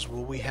delectables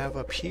will we have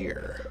up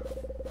here?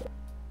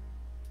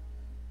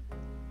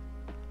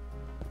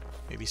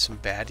 Maybe some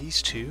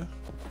baddies too.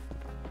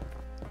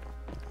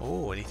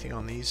 Oh, anything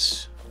on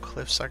these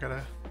cliffs I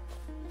gotta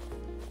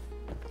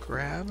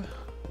grab?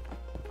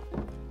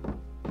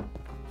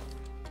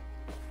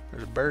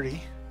 There's a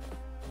birdie.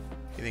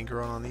 Anything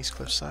growing on these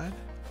cliffside?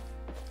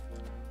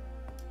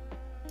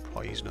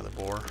 Probably use another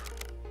boar.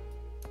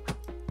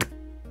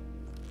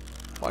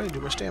 Well, I didn't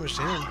do much damage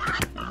to him.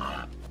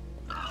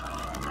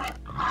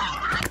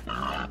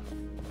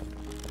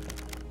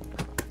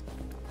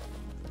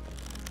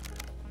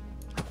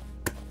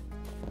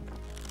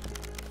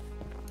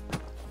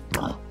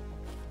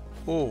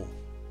 Oh,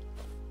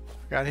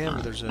 got him,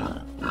 but there's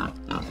a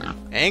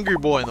angry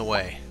boy in the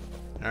way.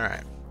 All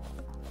right.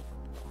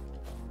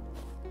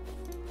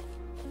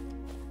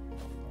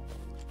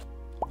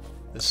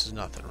 This is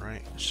nothing,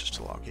 right? It's just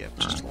a log. Yep,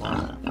 just a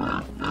log.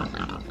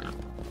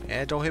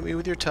 Yeah, don't hit me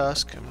with your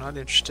tusk. I'm not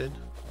interested.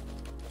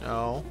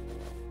 No.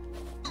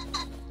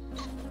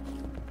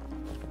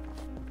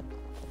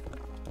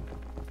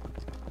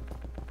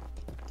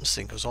 This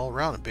thing goes all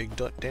around a big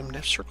damn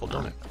circle,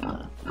 don't it?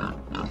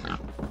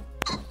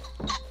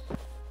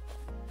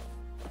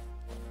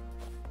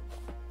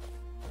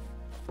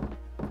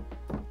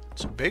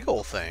 It's a big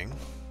old thing.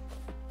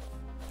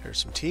 Here's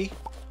some tea.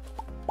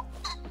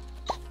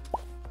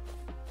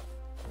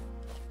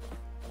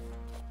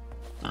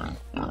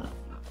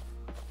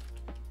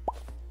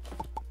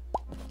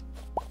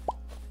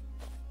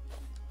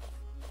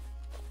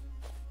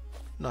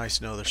 Nice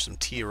to know there's some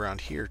tea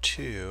around here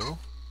too.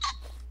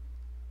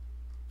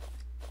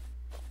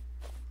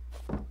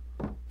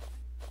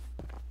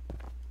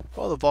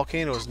 Well, the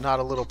volcano is not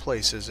a little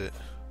place, is it?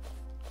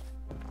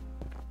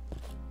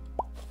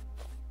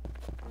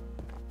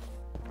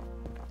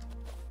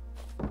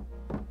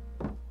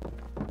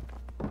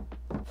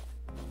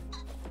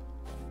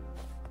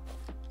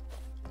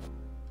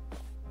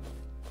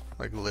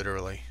 Like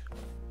literally.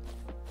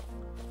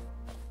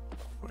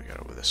 What do we got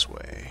over this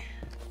way?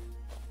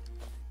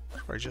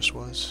 Where I just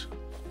was?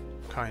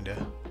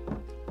 Kinda.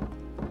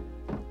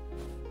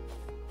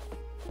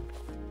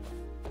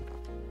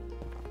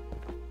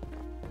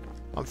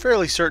 I'm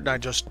fairly certain I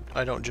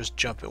don't just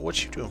jump it.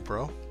 What you doing,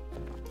 bro?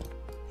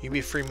 You give me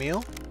a free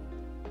meal?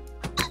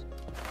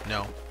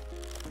 No.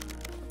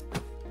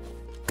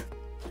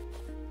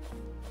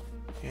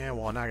 Yeah,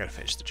 well, now I gotta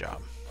finish the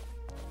job.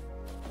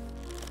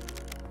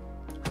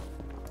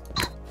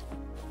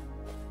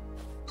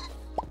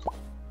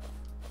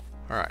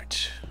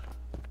 Alright.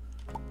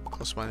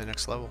 Close by the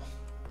next level.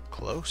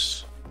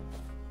 Close.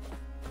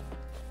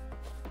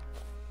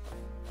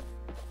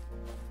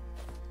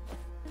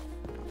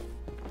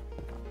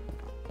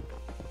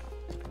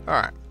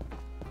 Alright.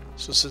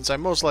 So since I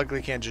most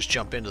likely can't just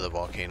jump into the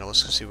volcano,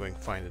 let's go see if we can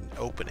find an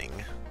opening.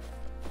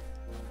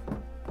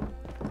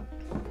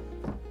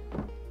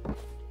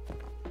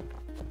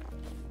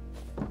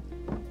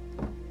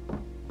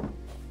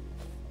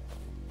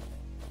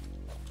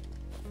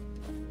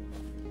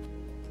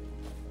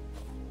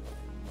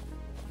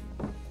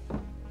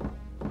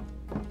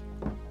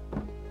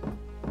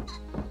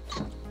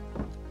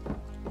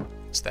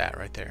 It's that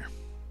right there.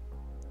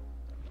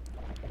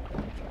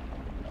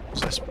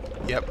 So that's,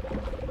 yep.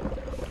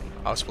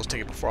 I was supposed to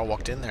take it before I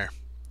walked in there.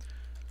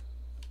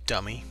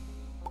 Dummy.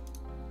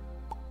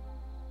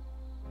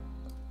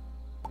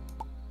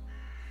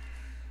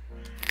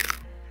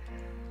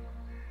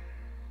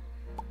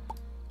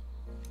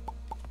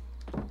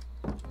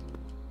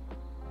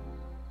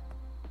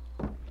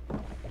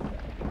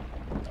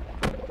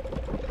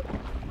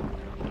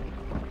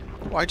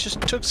 Oh, I just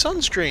took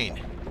sunscreen.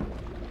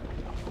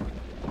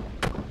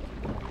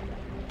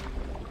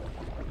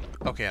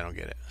 Okay, I don't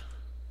get it.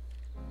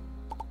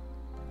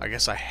 I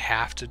guess I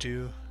have to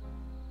do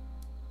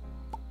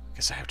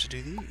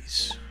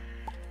these.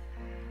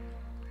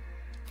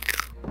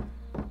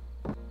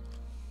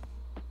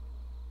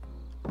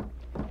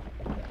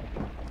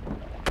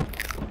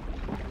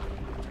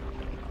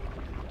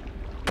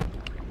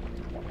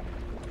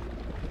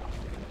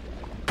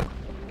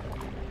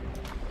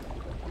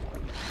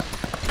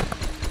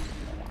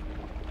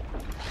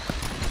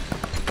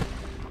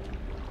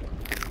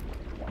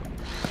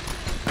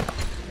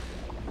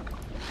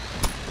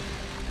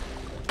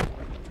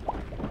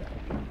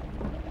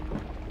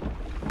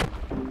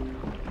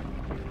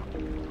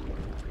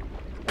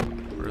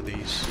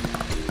 These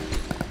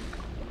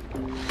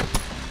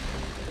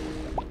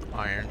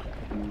iron,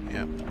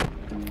 yep.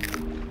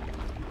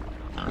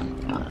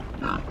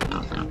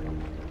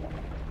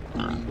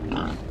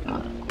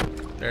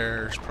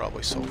 There's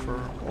probably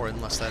sulfur, or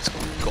unless that's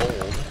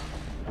gold.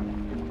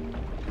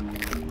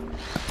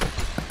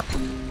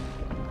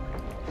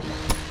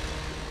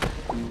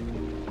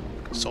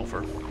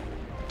 Sulfur.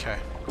 Okay.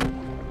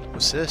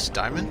 What's this?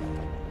 Diamond?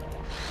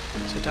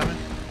 Is it diamond?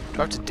 Do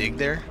I have to dig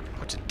there? I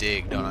have to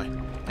dig, don't I?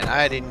 And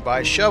I didn't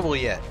buy a shovel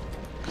yet,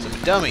 because I'm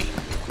a dummy.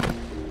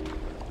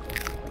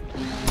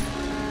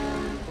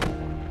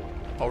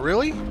 Oh,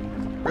 really?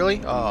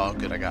 Really? Oh,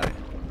 good, I got it.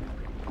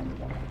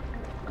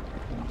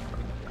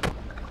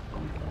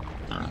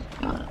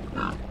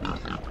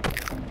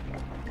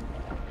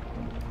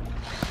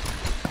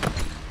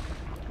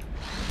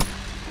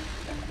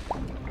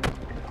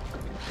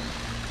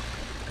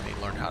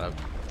 learn how to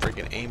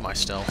freaking aim my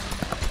stealth.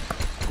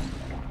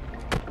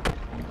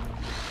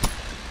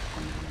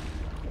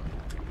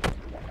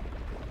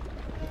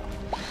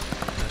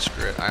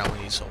 Screw it, I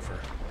only need sulfur.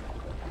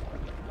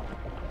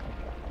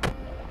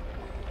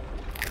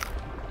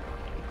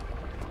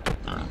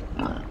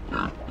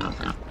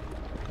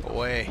 Go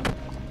away.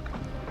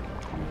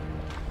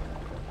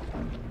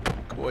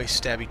 Go away,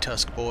 stabby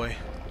tusk boy.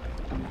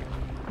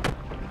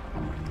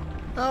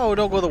 No,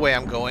 don't go the way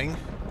I'm going.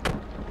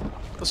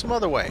 Go some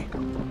other way.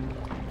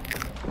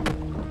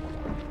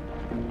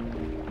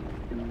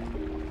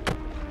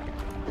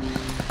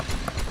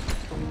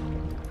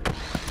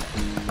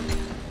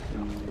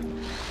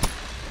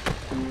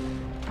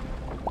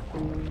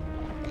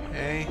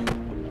 Okay.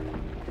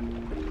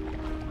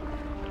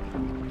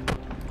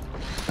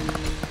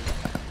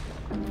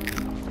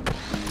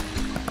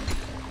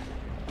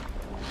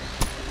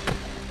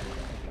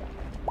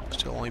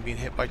 Still only being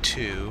hit by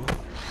 2.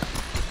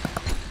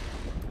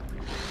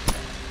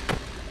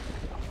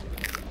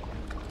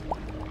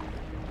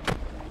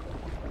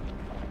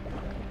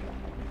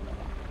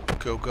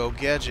 Go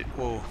gadget.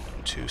 Whoa,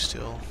 2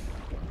 still.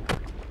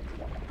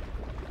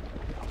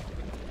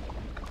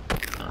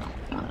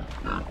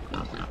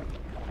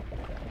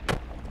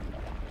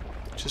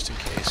 Just in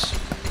case.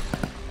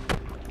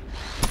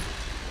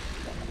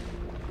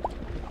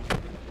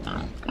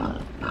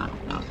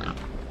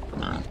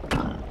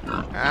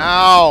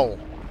 Ow!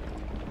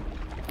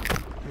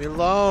 Leave me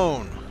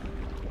alone.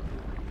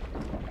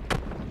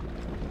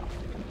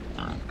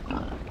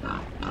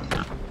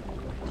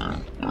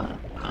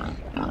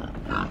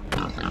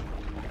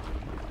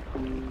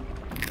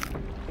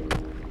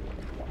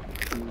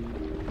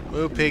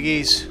 Move,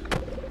 piggies.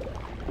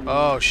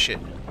 Oh, shit.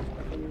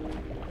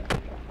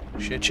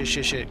 Shit.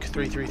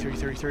 3.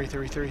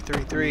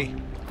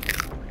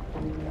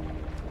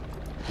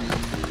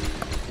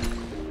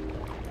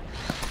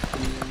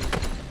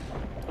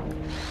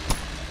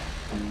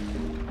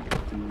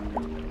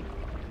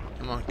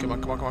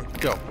 Come on,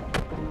 go.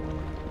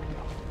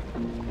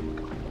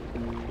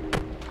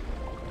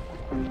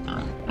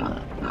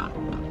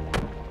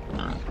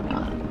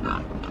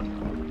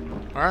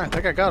 Alright, I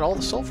think I got all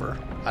the sulfur.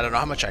 I don't know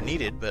how much I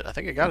needed, but I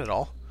think I got it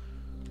all.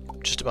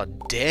 Just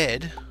about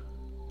dead.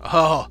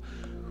 Oh,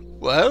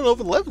 well, I don't know if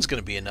 11's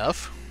going to be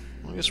enough.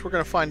 I guess we're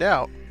going to find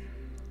out.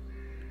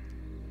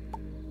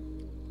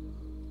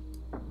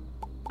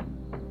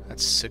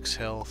 That's 6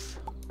 health.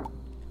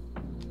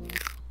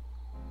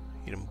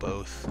 Eat them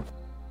both.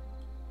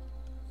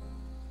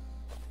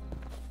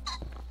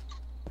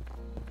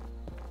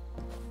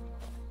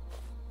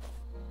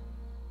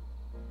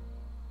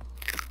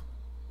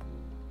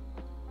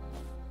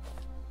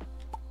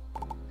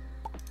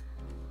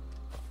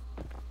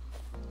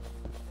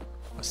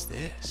 What's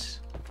this?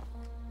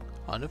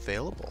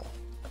 Unavailable.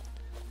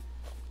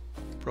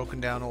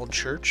 Broken down old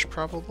church,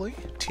 probably.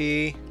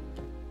 T.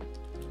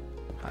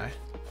 Hi.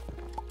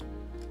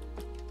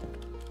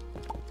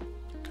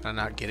 Can I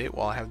not get it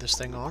while I have this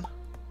thing on?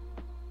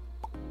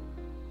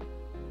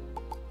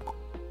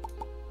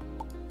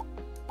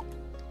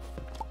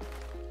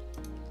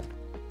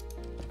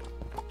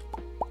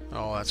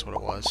 Oh, that's what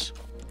it was.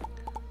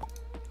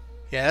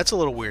 Yeah, that's a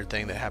little weird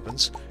thing that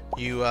happens.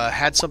 You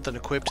had something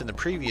equipped in the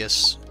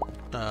previous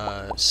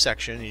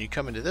section, and you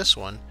come into this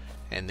one,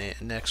 and the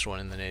next one,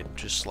 and then it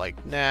just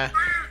like, nah,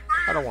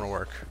 I don't want to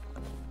work.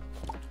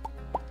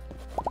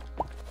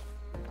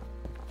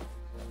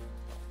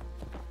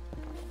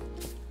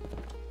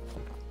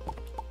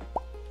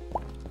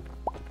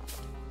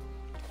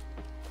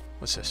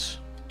 What's this?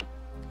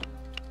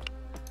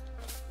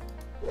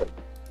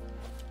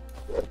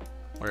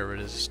 Whatever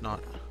it is, it's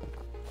not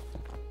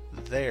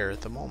there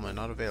at the moment,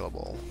 not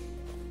available.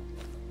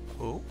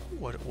 Oh,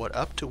 what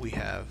up do we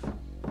have?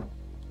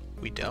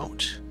 We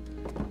don't.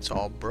 It's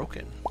all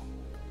broken.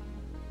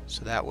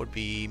 So that would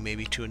be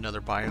maybe to another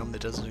biome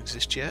that doesn't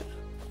exist yet.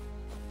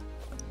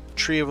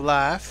 Tree of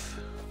Life.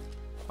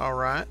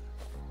 Alright.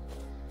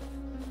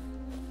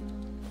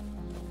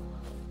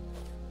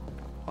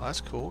 Well,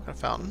 that's cool. Got a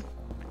fountain.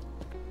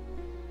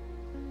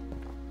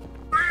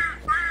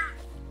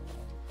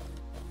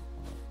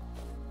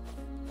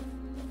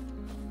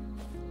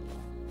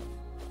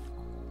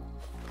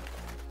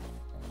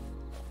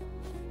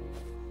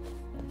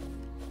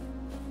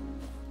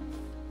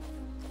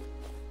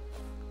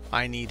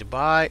 I need to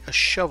buy a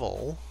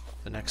shovel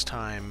the next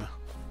time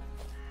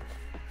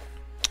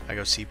I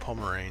go see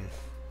Pomerane.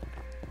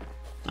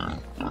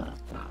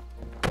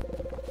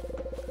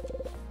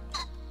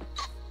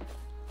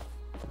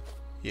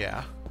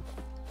 Yeah.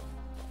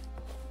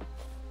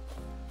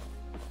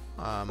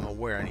 I'm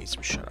aware I need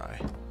some shut-eye.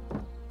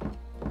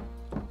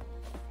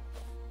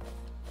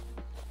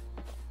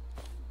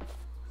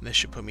 This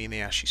should put me in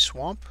the Ashy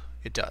Swamp.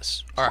 It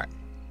does. Alright.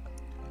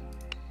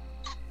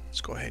 Let's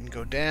go ahead and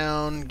go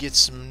down, get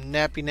some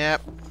nappy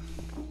nap.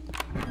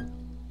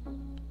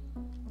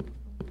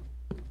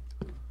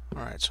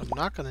 Alright, so I'm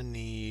not going to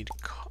need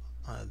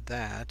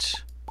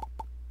that.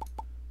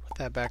 Put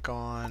that back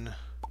on.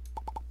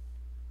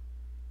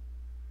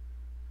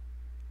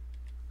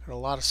 Got a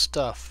lot of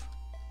stuff.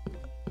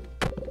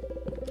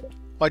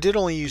 Well, I did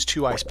only use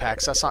 2 ice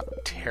packs. That's not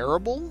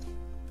terrible.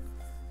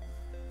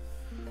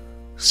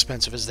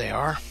 Expensive as they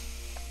are.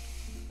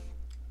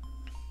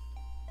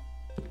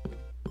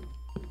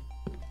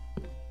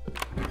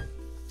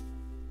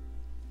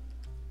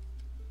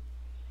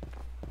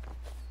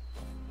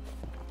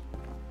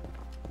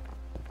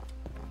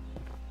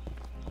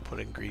 Put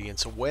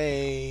ingredients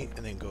away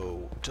and then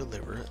go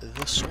deliver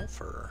the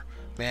sulfur.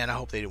 Man, I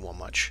hope they didn't want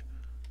much.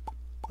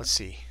 Let's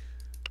see.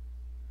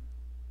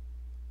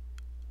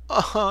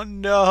 Oh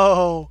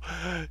no!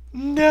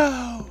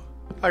 No!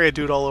 I gotta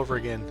do it all over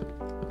again.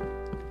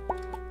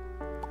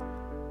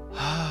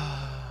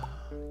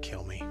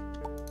 Kill me.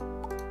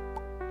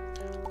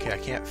 Okay, I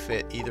can't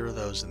fit either of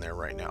those in there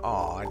right now.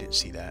 Oh, I didn't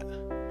see that.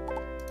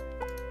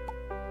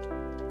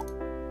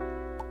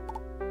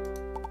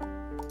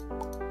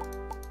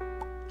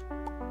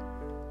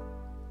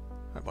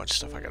 A bunch of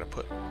stuff I gotta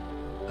put.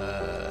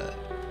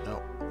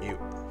 No, you.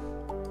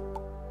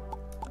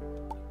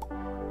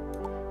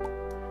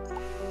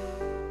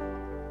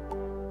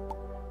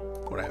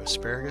 What, I have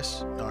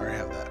asparagus? No, I already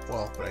have that.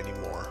 Well, but I need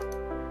more.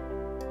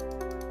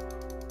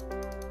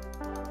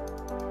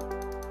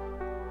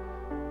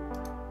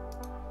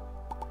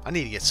 I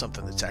need to get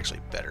something that's actually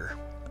better.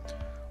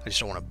 I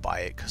just don't want to buy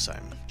it because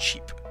I'm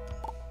cheap.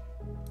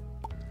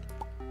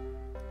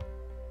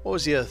 What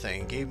was the other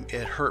thing?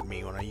 It hurt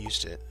me when I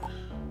used it.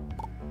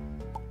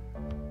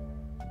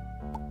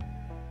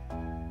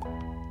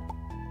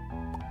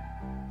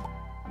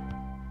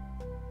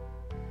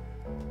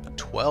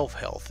 12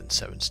 health and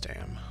 7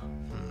 stam.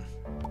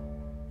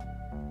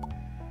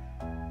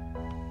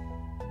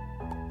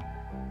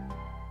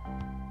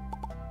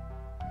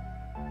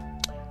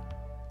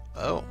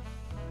 Oh.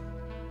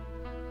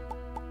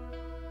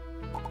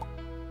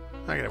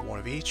 I can have one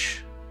of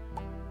each.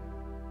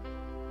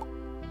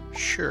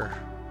 Sure.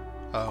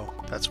 Oh,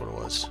 that's what it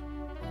was.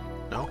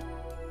 No?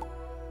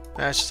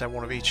 Let's just have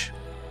one of each.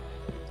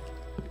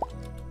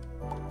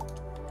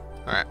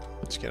 Alright,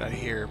 let's get out of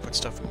here, put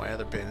stuff in my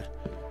other bin.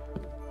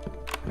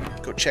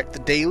 Go check the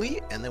daily,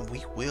 and then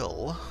we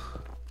will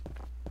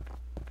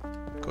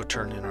go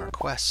turn in our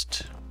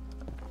quest.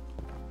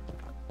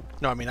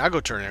 No, I mean, I'll go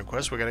turn in a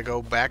quest. We gotta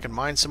go back and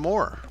mine some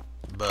more.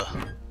 Buh.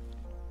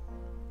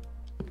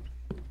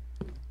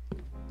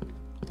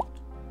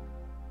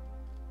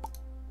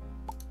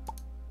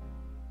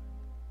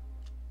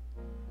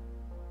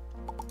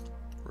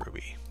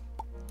 Ruby.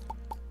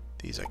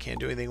 These I can't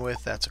do anything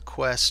with. That's a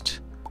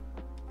quest.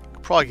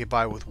 Could probably get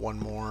by with one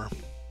more.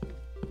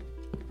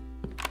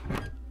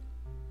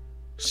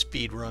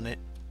 Speed run it.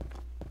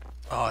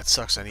 Oh, it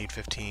sucks. I need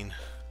 15.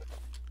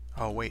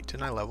 Oh, wait.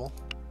 Didn't I level?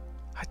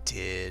 I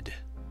did.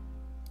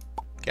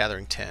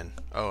 Gathering 10.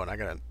 Oh, and I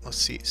gotta... Let's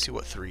see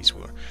what 3s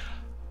were.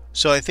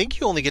 So I think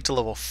you only get to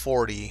level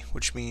 40,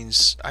 which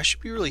means I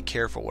should be really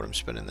careful what I'm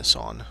spending this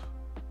on.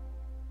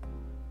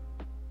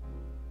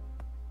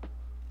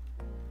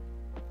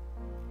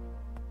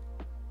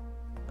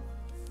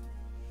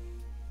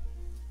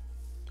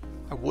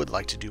 I would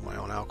like to do my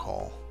own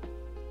alcohol.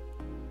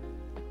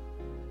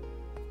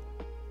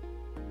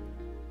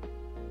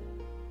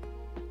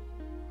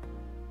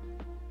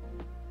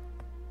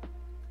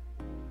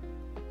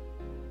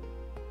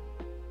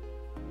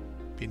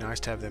 Be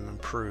nice to have them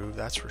improve,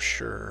 that's for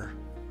sure.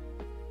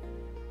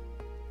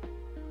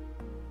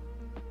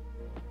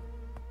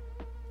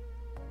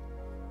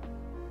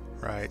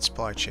 Right,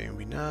 supply chain would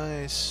be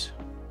nice.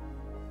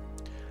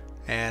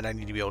 And I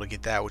need to be able to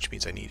get that, which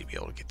means I need to be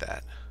able to get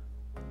that.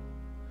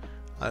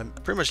 I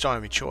pretty much don't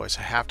have any choice.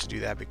 I have to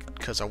do that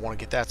because I want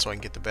to get that so I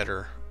can get the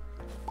better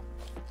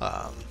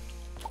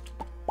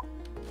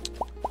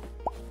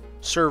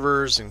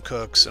servers and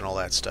cooks and all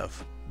that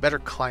stuff. Better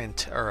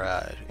client or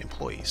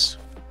employees.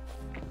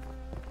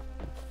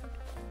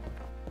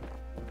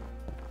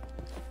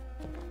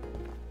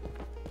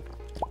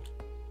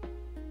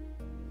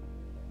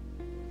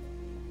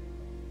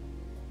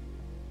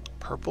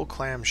 Purple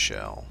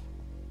clamshell.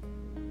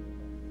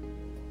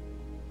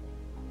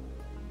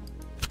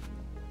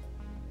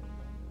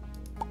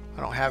 I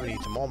don't have any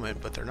at the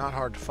moment, but they're not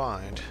hard to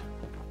find.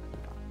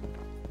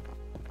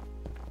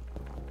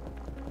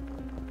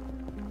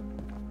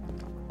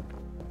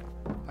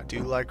 I do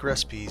like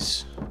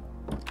recipes.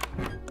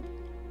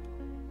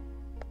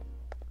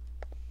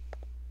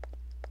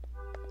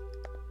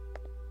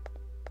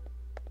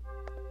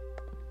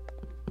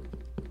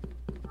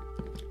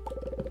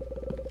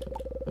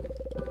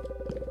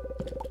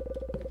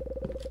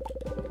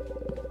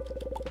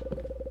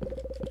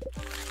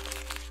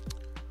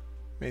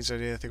 Maze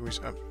idea, I think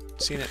I've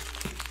seen it.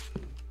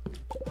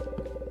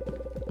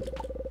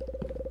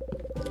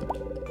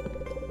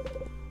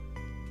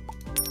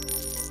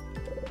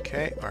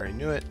 Okay, already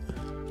knew it.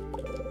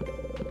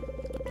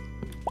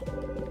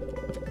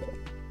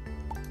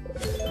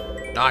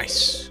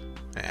 Nice!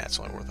 That's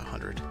only worth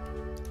 100.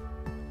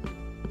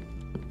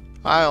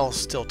 I'll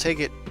still take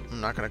it. I'm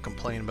not going to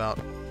complain about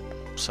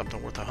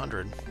something worth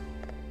 100.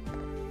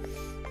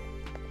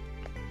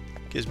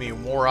 Gives me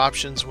more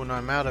options when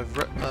I'm out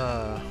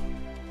of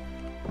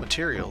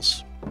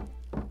materials.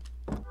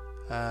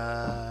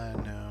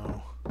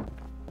 No.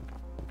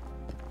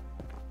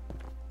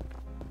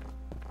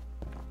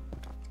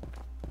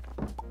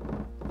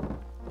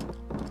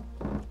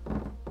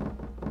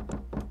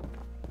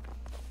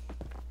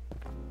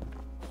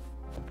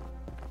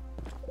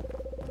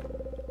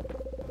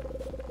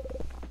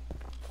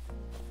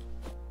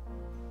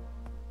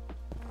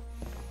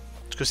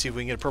 Let's go see if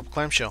we can get a purple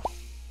clamshell.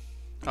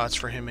 Oh, it's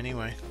for him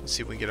anyway. Let's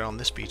see if we can get it on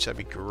this beach. That'd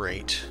be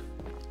great.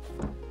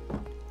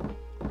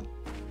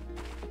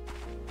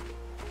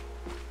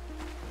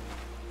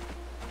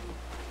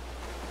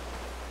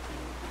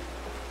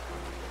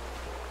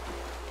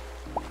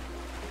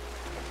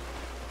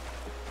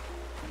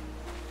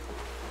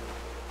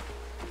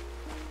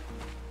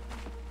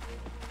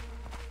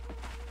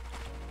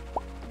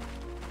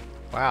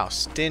 Wow,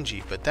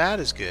 stingy, but that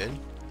is good.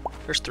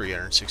 There's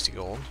 360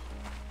 gold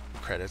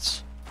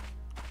credits.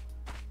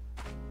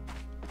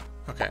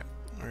 Okay,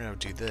 we're gonna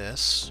do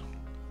this.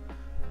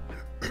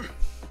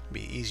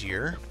 Be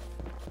easier.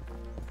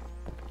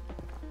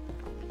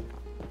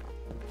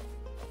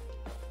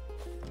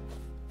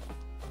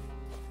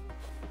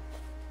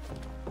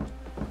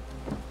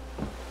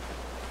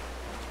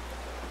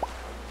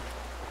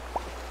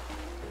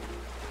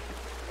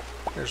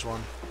 There's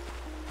one.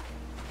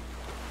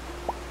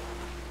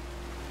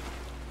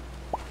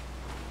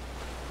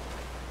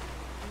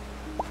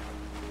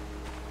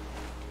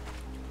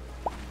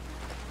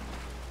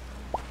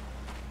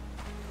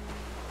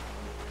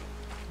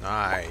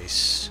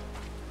 Nice.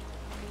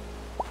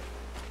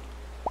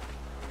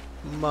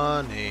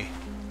 Money.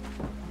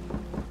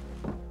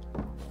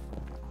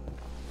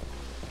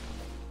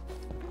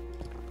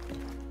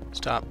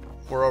 Stop.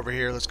 We're over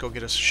here. Let's go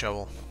get us a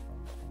shovel.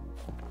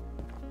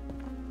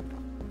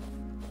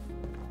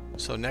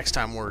 So next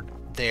time we're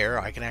there,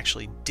 I can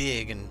actually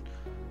dig and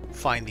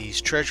find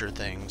these treasure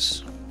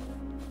things.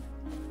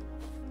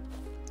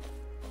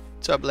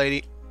 What's up,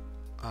 lady?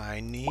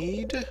 I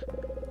need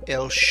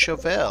El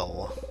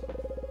Shovel.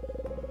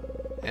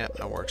 Yeah,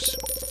 that works.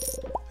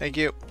 Thank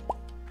you.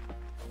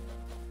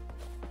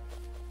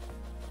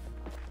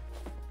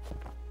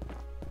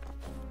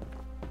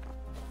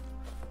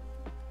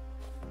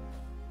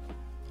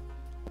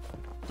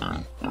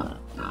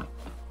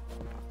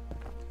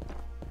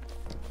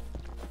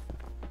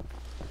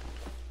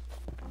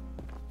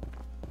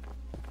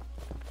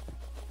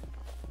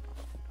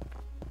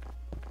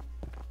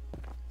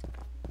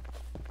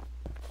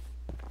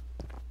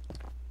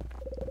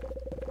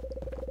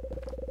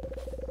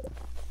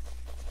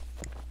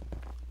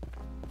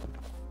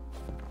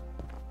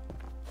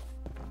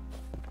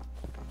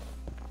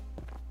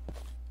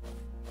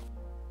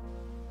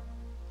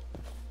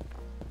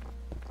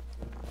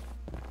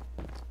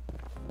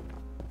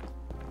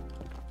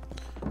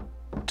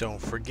 Don't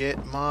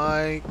forget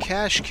my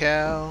cash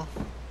cow.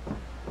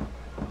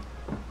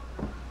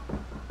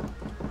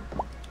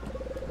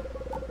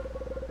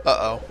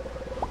 Uh-oh.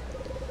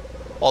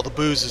 All the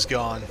booze is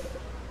gone.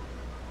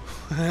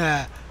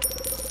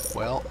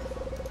 Well.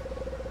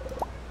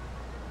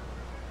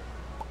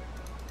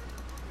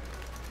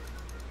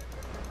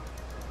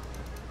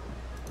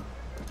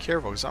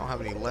 Careful, because I don't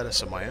have any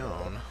lettuce of my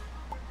own.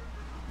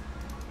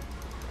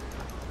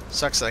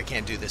 Sucks that I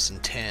can't do this in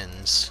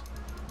tens.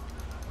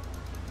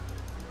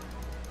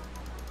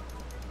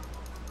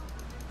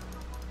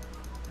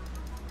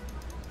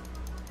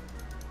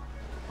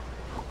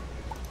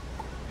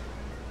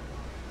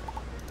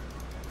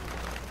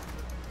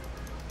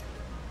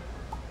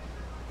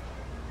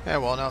 Yeah,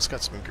 well, now it's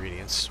got some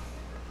ingredients.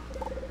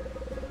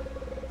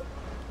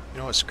 You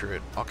know what? Screw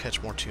it. I'll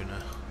catch more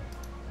tuna.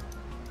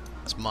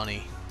 It's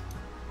money.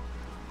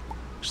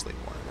 Just leave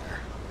one in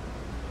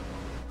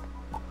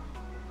there.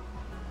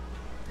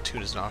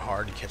 Tuna's not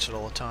hard. You catch it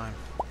all the time.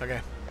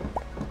 Okay.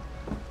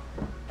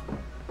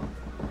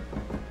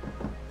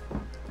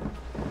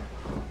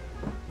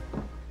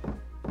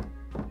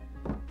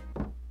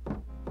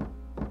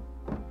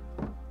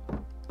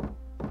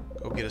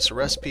 Go get us a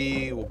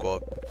recipe. We'll go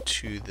up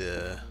to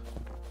the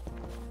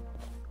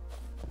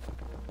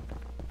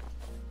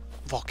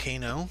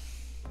volcano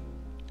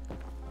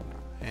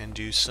and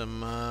do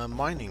some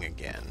mining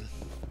again.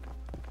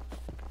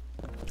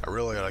 I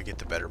really gotta get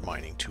the better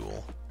mining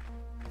tool.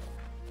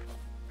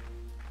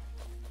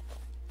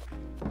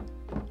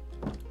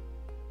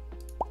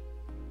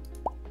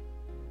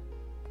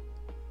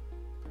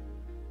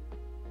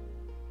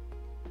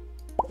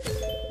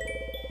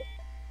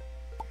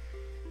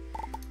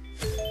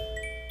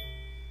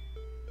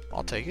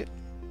 I'll take it.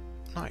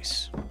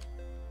 Nice.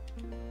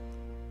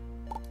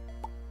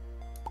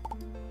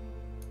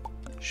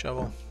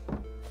 Shovel.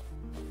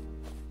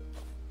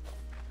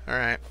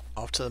 Alright,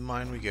 off to the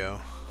mine we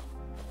go.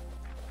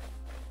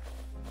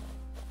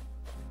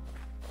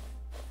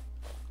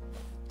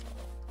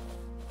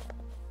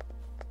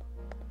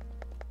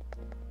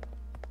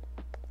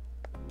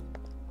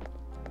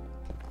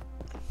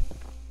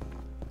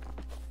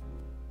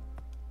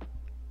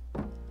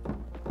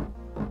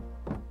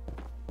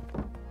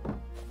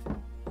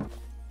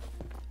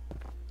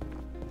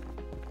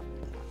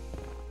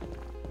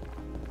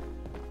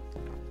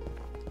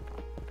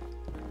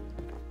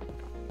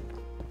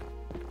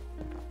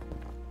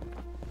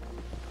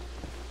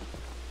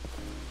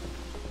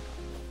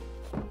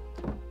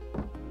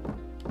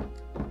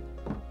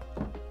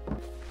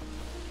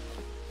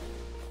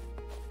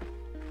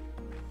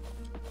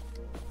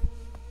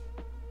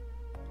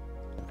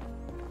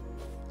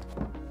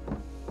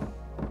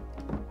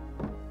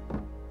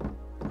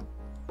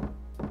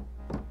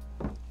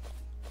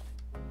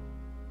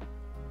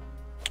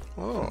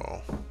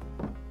 Oh.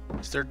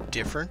 Is there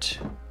different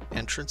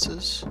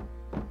entrances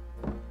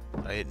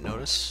I didn't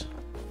notice?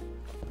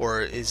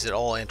 Or is it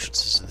all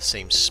entrances to the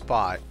same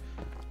spot,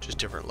 just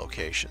different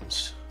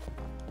locations?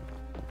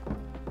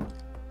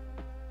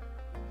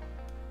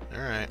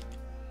 Alright.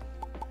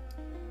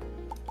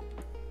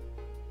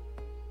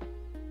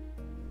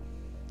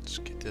 Let's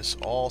get this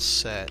all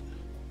set.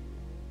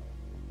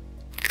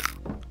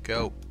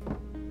 Go.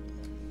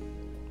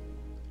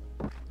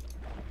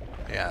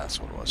 Yeah, that's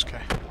what it was.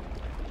 Okay.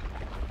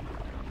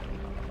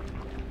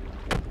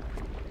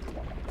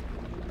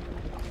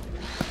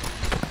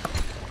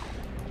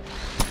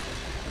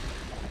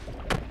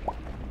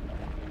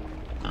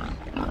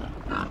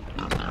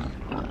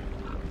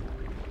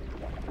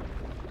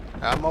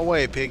 Out of my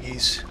way,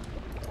 piggies.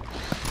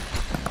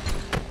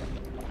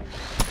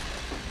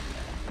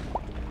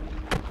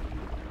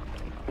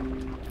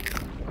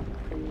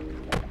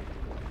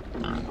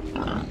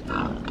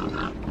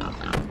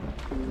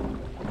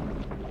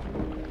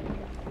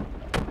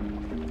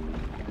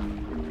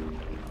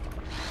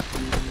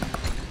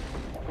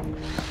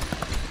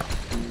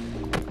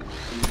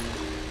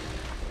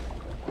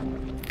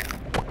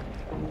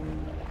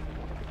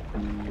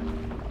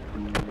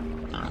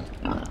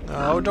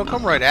 No, don't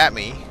come right at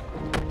me.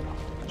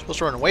 You're supposed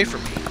to run away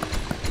from me.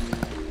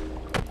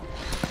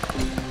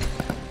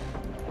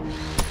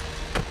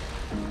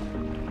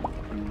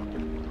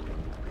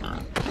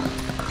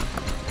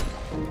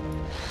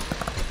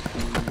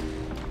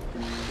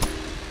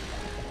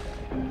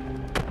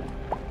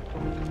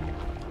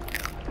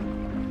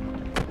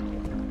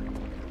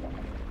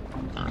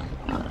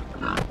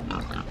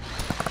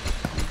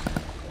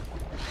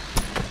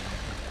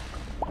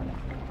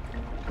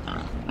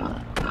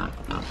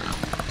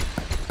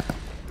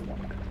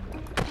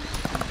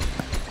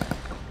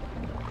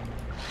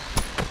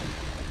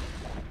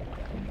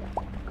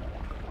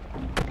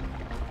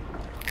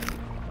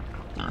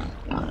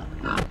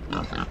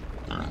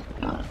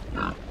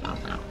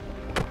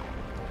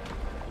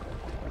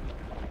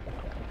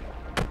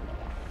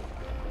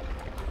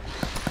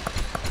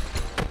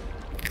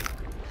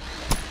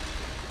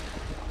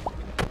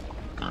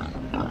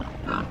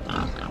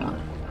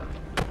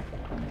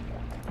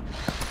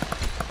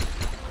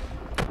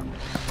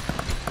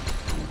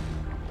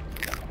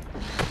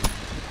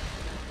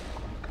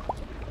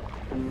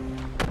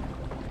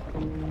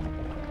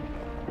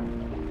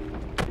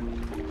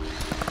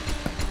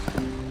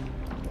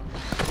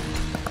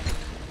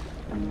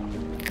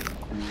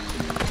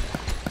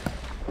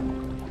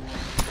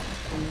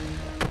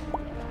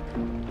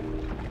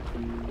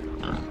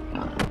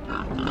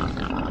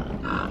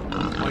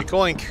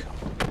 Oink.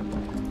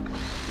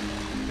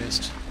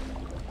 Missed.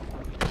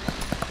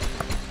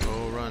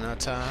 Oh, run out of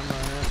time,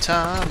 run out of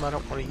time. I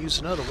don't want to use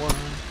another one.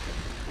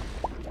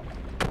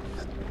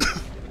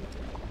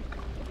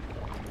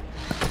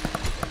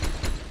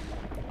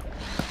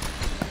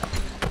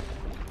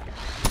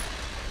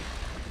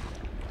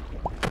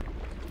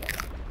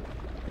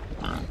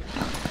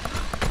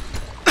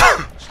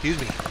 Excuse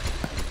me.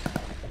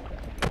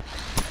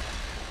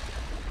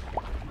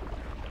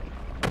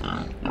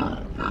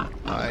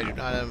 I do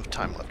not have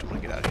time left. I'm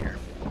gonna get out of here.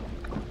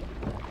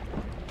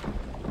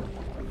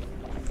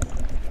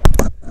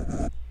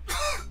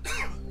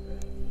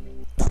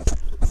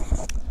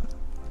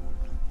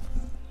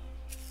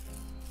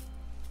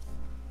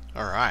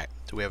 Alright.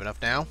 Do we have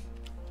enough now?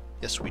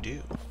 Yes, we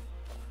do.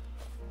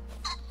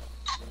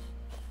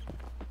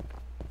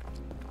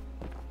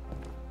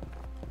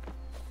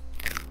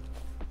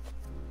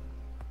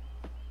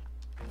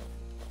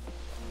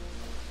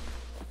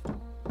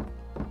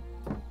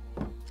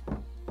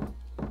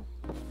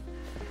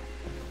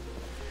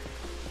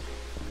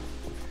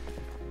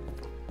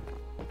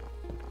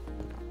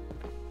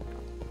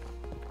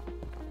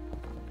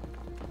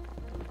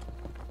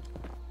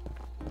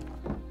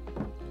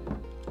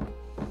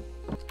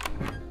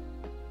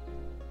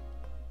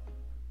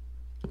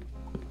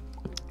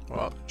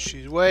 Well,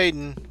 she's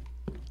waiting.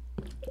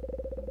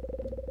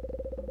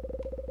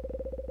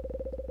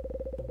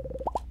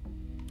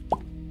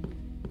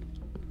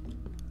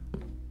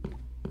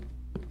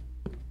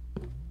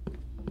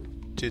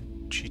 Did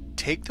she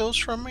take those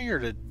from me, or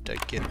did I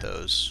get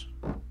those?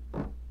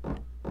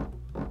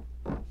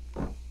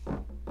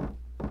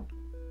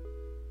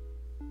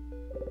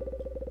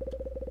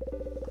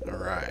 All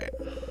right.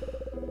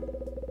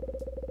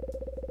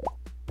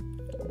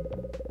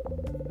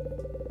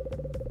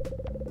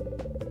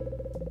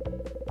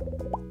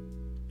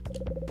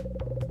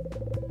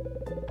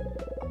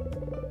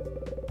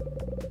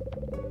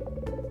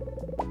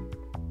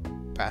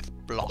 Path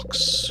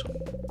blocks.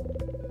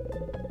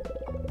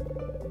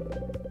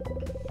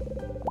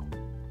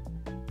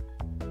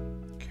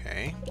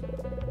 Okay.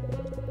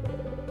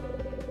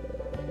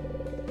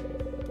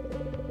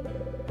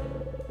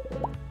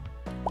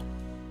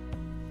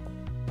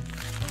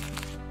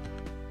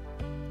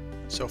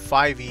 So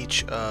 5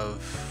 each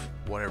of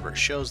whatever it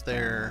shows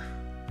there.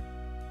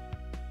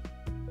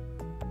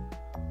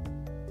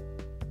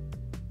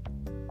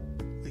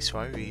 At least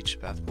 5 each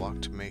path block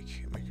to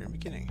make your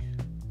beginning.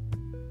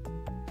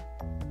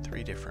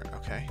 3 different,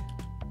 okay.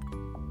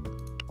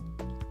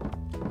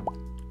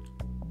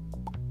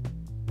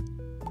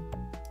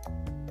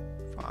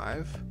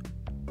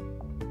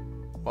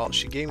 Well,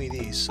 she gave me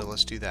these, so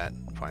let's do that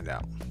and find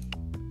out.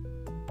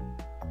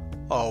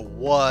 Oh,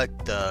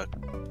 what the...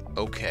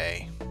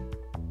 Okay.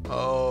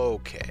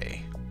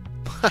 Okay.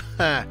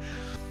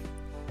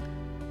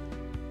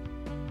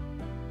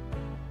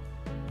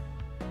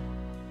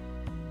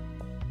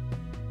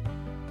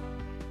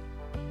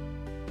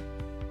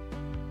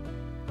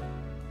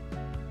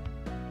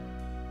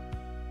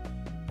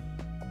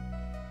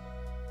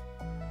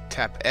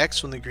 Tap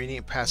X when the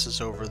ingredient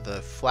passes over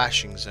the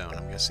flashing zone.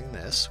 I'm guessing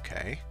this,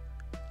 okay.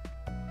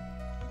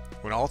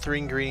 When all 3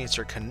 ingredients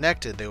are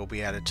connected, they will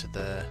be added to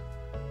the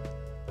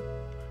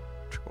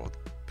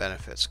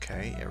benefits,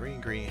 okay. Every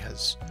ingredient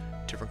has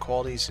different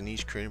qualities, and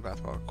each creating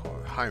bath will call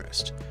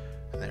highest.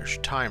 And there's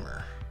your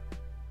timer.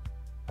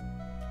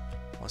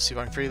 Let's see if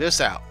I can figure this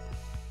out.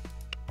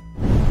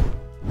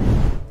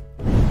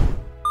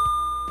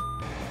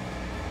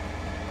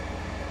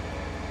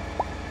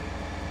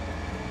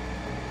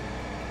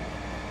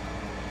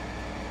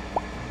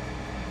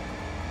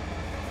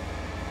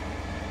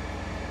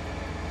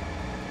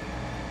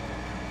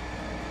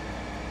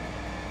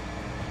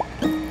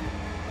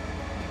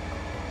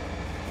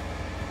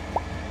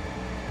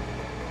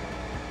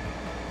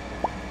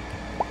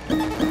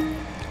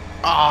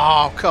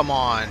 Oh, come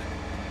on.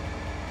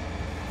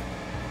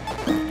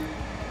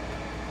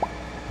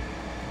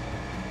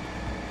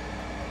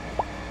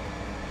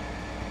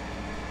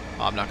 Oh,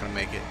 I'm not gonna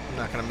make it. I'm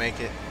not gonna make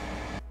it.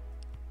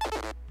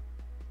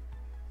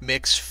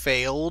 Mix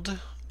failed.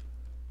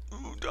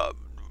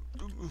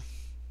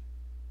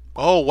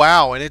 Oh,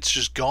 wow, and it's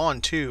just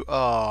gone too.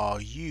 Oh,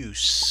 you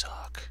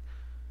suck.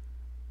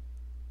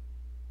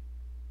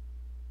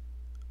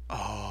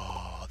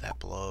 Oh, that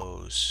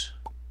blows.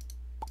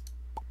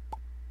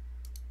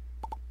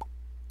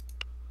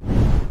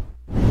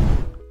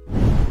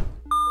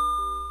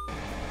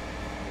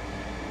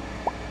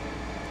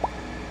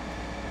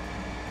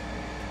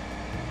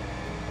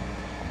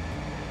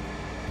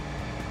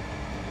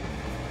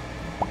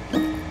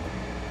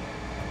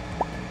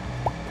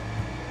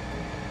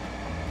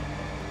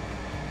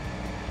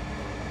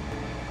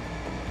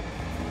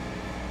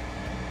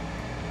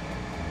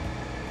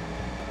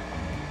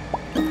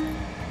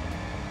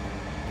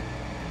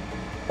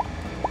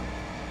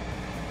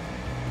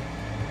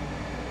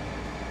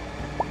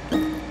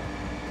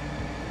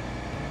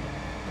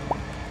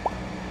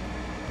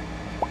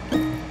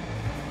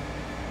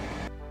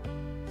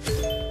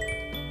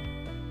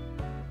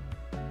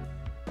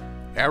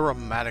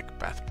 Aromatic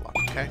bath block,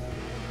 okay.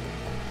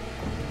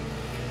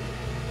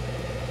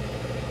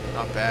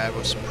 Not bad.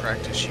 With some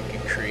practice, you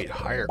can create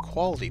higher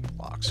quality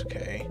blocks,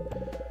 okay.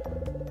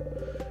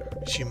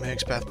 Each you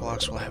mix bath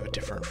blocks will have a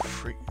different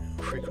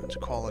frequency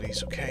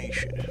qualities, okay. You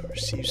should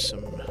receive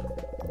some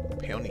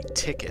peony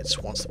tickets.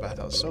 Once the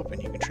bathhouse is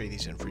open, you can trade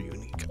these in for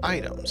unique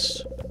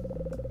items.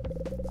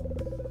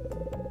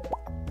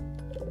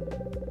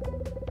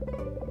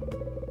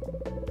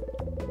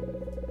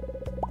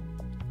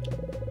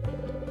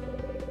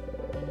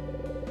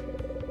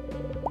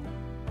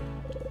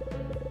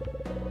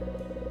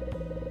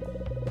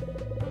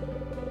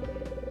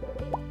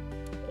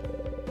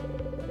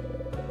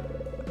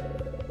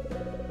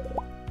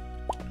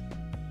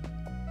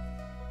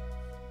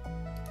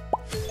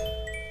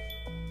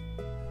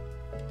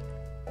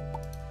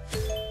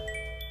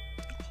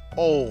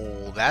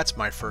 Oh, that's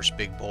my first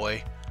big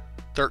boy.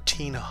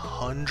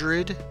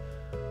 1,300?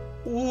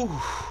 Ooh.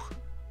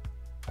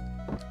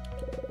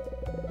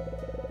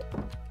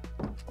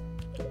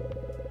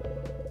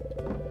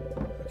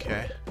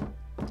 Okay.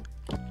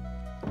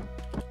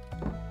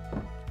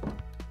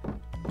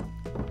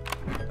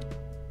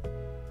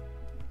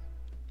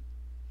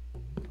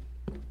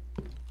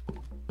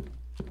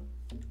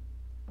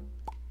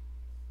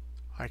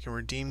 I can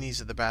redeem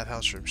these at the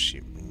bathhouse for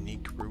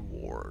unique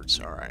rewards.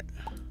 Alright.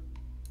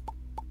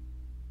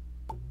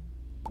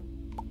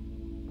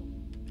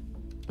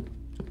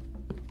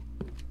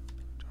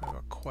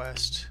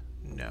 Quest?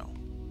 No.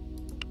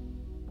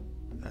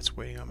 That's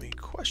waiting on me.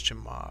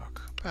 Question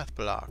mark. Bath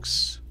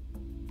blocks.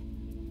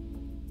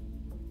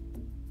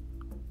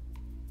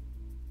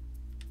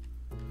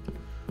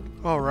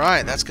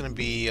 Alright, that's gonna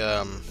be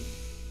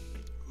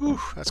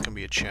that's gonna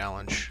be a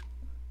challenge.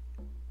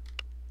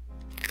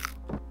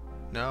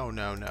 No,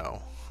 no,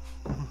 no.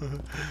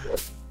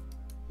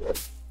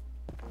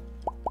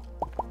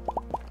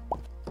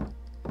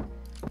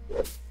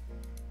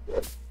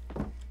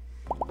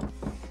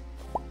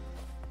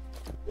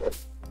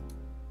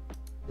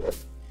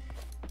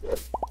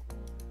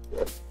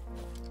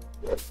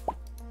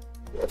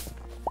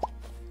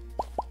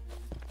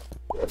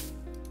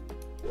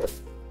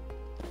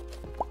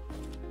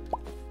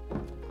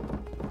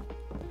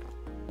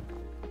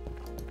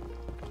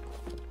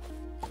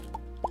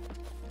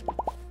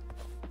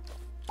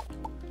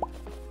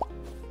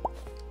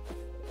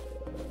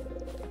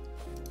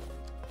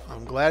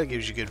 I'm glad it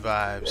gives you good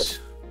vibes.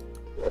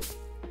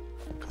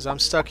 Because I'm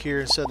stuck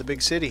here instead of the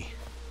big city.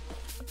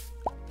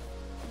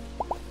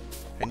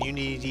 on, you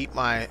need to eat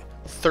my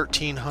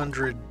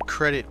 1,300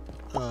 credit.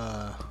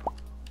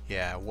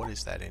 Yeah, what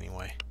is that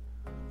anyway?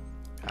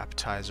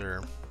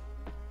 Appetizer.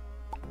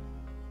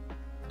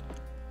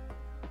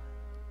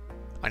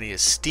 I need a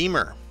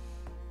steamer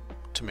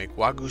to make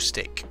Wagyu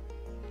steak.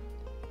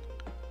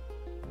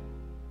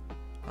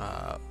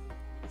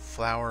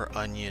 Flour,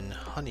 onion,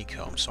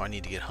 honeycomb. So I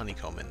need to get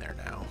honeycomb in there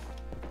now.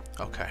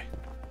 Okay.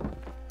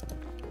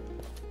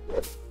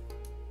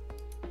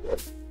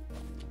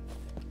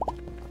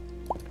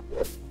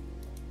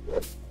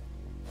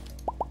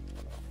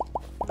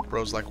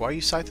 Bro's like, why are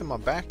you scything my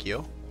back,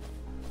 yo?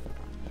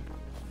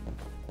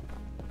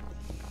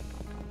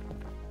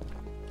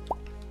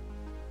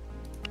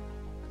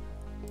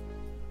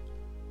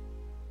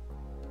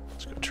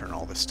 Let's go turn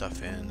all this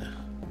stuff in.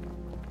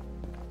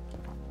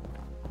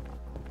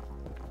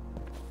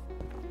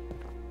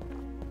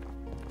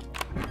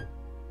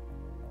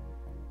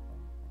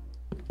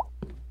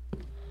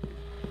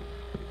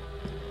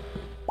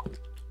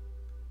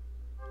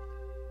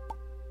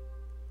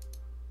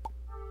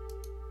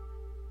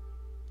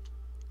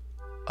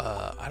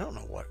 I don't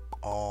know what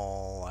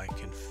all I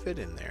can fit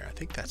in there. I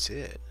think that's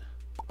it.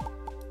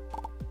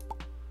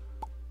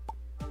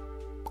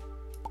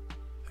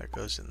 That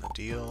goes in the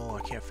deal.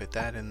 I can't fit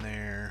that in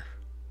there.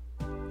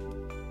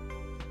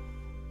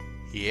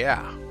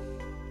 Yeah.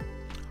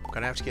 I'm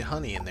gonna have to get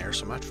honey in there,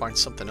 so I'm gonna have to find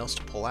something else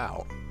to pull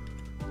out.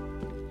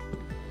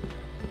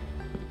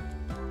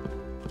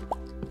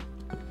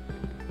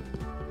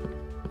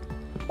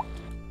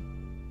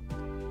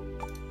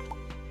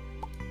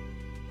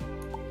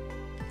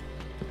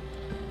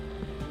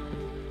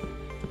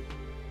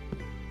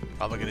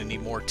 Probably going to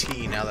need more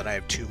tea now that I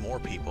have 2 more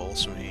people,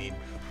 so we need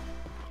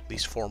at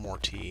least 4 more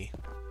tea.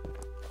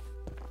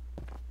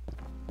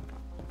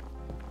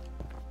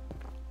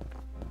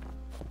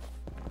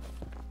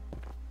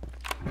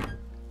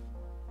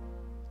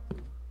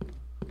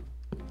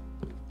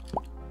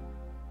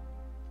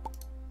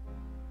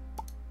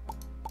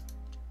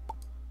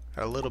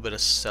 Got a little bit of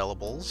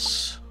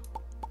sellables.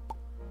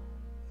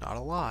 Not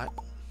a lot.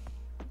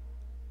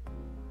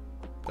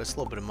 But it's a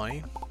little bit of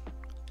money.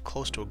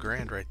 Close to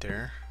 $1,000 right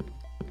there.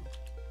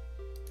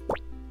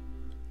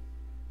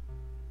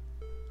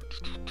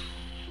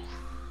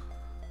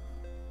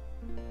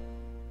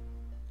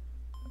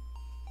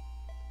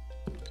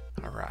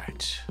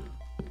 Alright.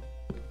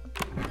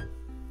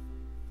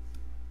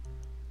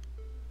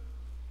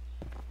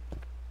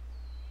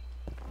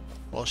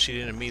 Well, she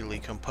didn't immediately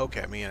come poke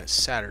at me, and it's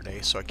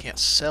Saturday, so I can't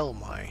sell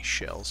my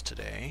shells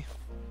today.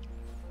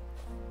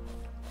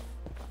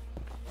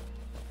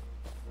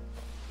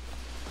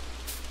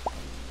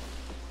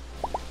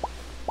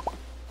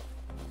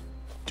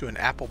 Do an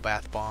apple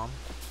bath bomb.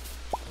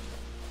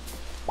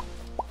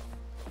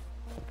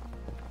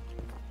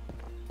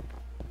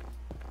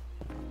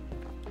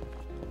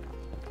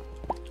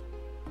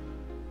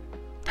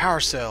 Power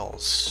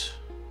cells.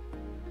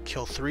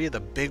 Kill 3 of the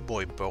big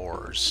boy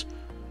boars.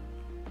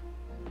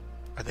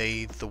 Are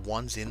they the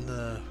ones in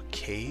the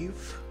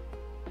cave?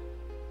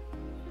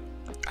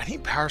 I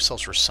need power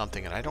cells for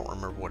something, and I don't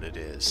remember what it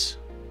is.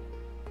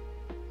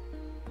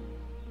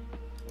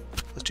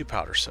 Let's do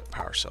power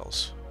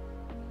cells.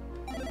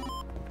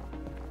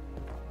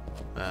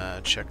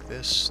 Check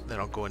this. Then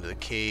I'll go into the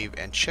cave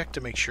and check to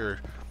make sure.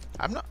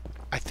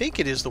 I think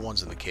it is the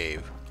ones in the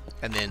cave.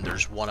 And then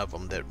there's one of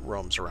them that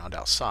roams around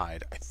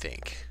outside, I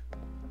think.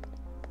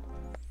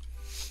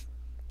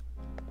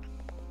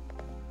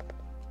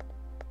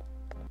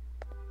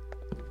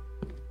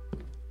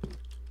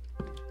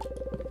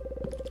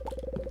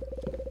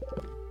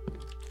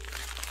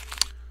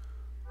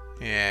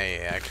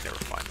 Yeah, I can never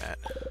find that.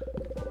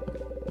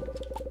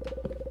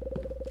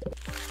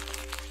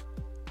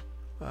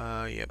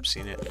 Yep,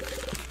 seen it.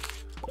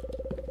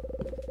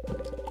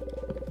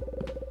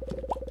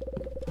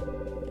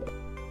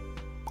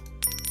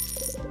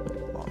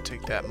 I'll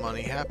take that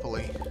money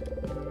happily.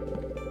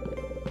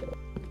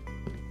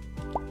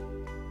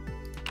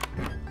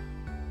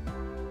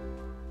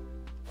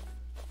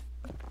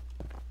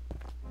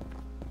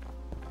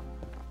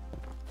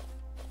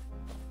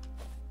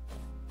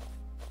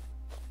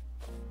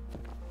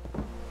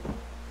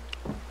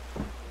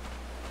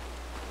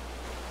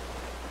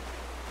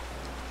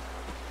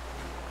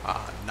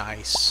 Ah,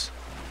 nice.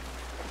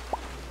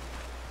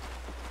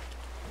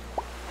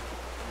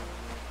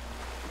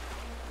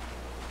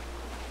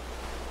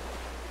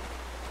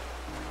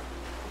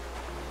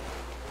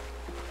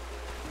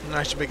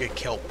 I should make a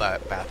kelp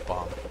bath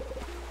bomb.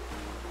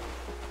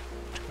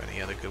 Do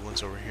any other good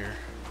ones over here?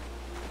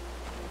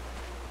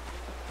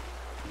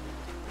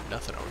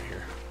 Nothing over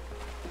here.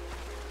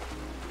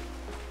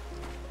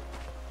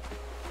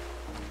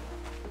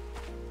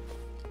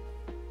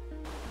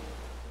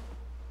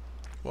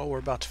 Well, we're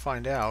about to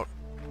find out.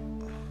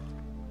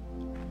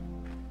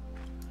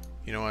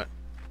 You know what?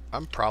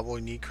 I'm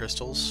probably need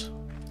crystals.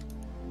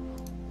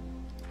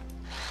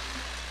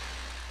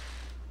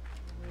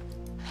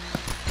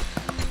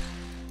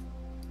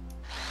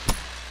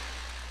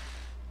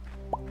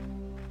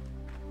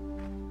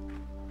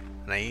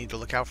 And I need to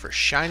look out for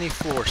shiny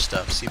floor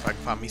stuff. See if I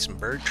can find me some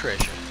bird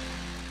treasure.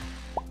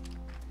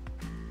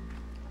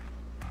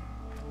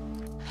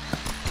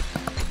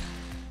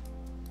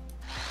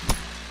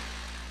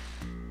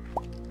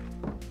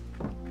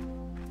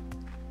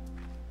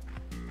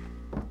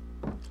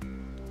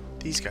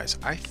 These guys,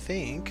 I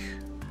think,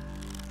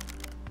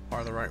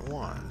 are the right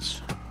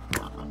ones.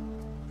 I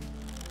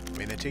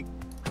mean, they take...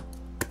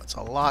 That's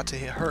a lot to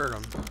hurt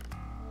them.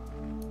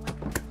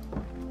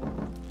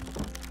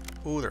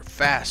 Ooh, they're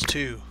fast,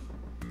 too.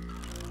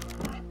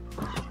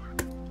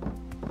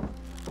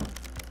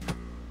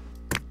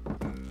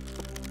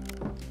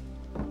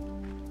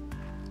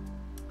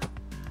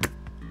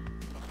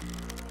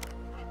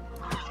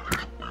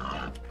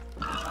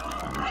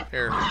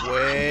 They're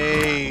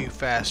way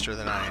faster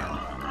than I am.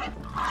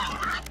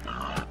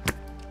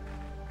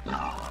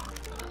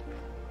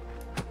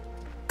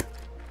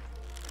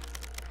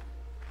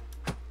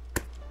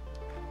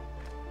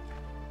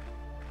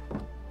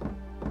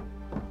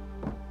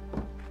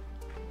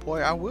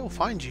 Boy, I will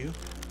find you.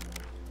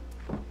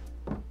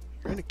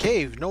 You're in a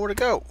cave, nowhere to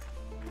go.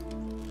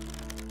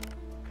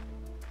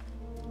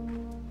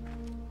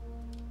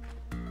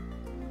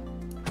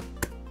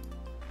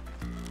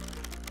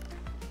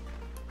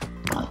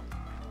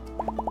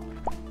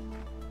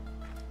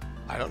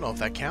 I don't know if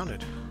that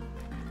counted.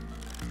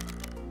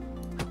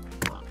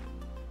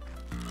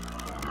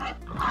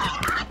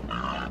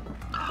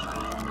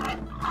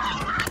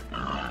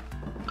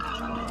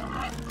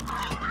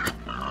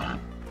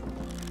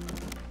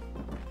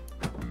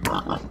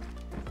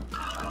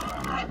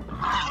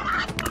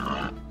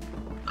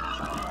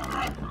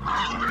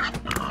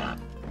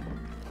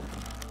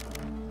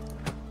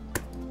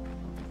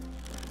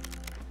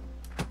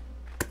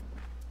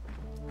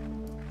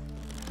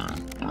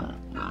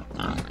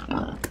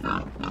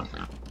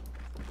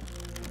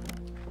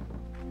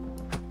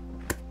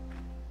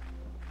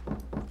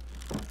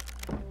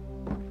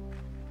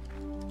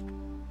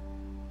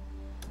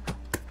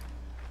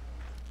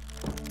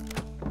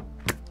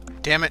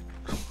 Damn it.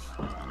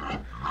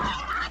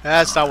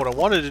 That's not what I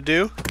wanted to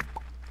do.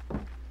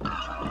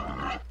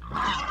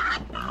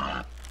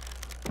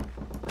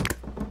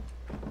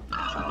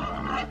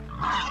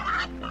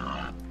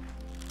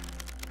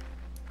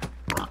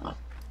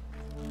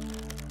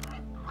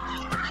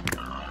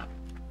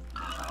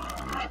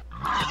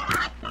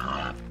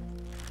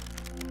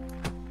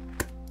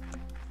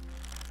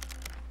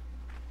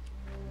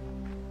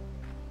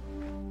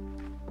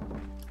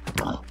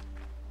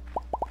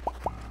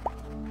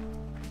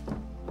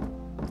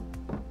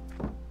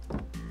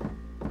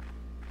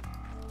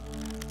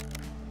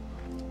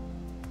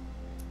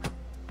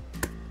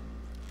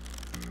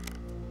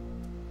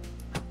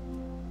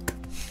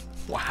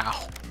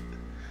 Wow.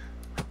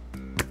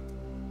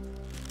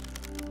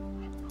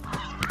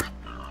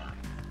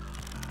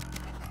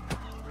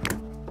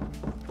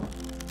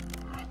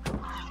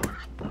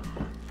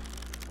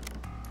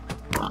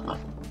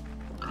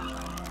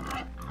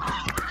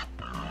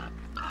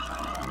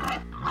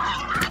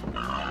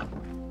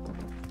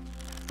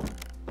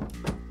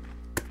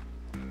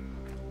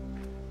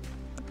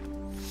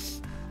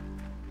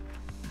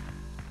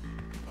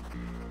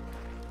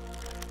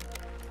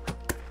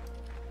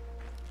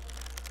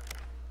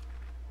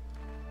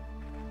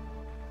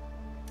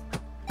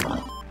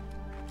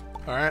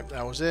 Alright,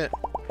 that was it.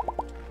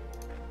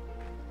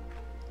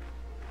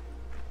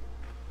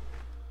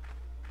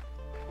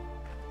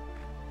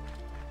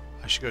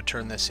 I should go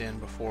turn this in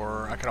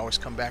before I could always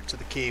come back to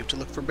the cave to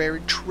look for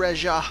buried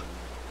treasure.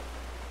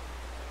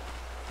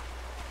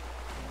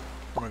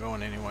 Where am I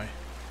going anyway?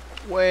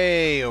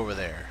 Way over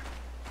there.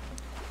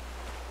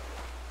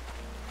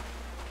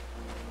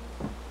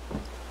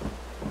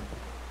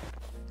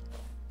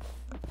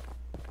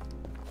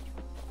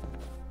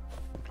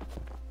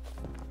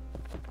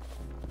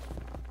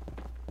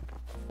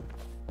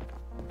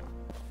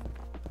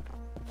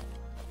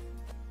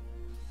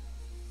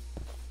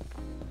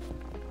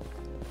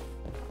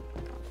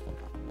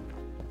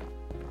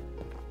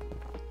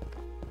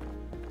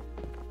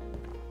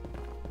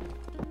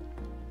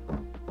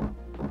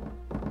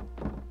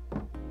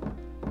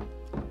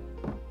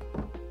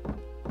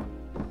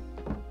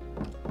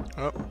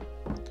 Oh,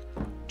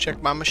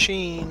 check my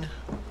machine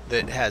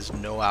that has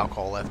no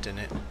alcohol left in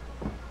it.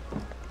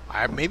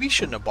 I maybe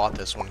shouldn't have bought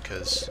this one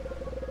because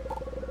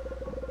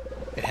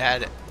it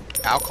had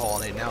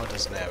alcohol in it. Now it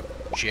doesn't have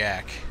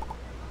jack.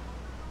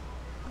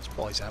 Let's put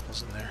all these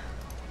apples in there.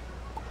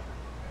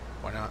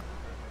 Why not?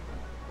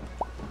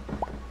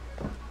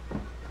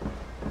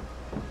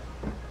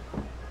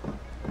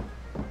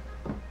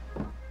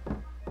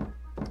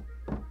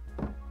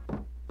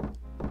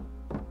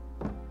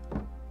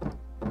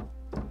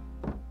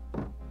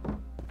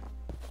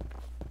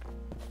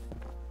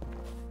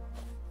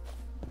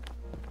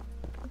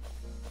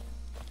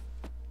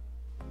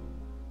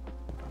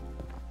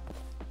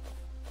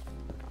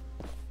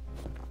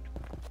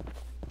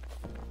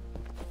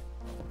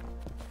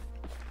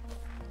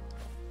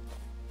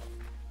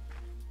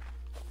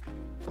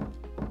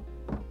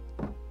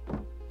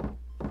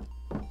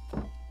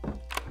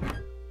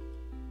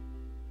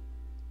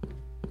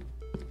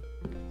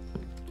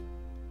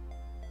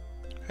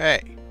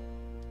 Hey.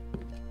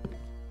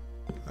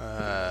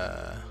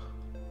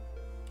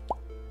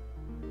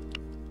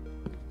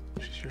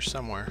 She's here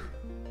somewhere.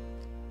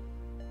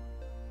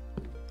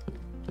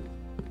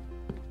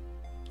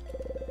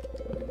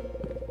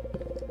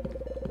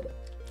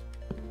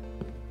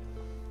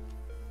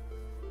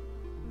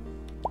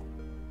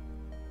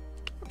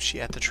 Is she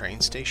at the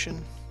train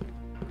station?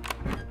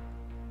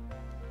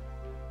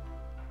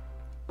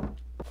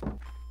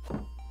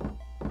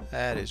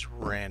 That is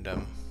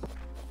random.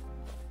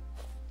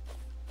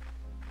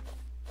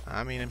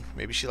 I mean,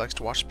 maybe she likes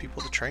to watch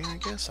people at the train, I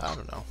guess? I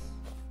don't know.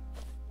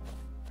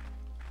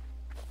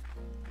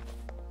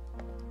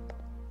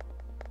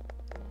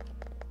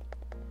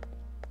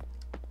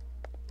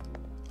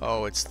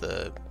 Oh, it's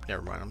the...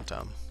 Never mind, I'm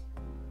dumb.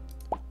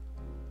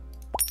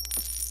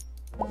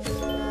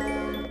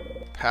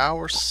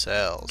 Power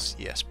cells.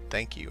 Yes,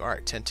 thank you. Alright,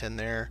 1010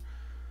 there.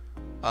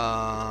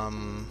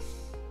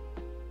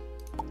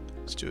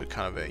 Let's do it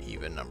kind of an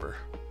even number.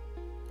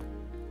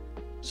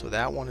 So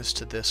that one is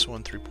to this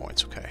one, 3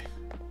 points, okay.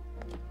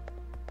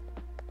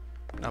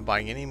 Not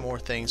buying any more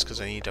things because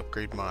I need to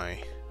upgrade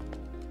my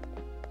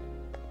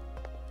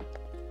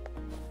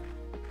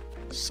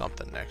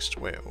something next.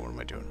 Wait, what am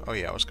I doing? Oh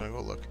yeah, I was gonna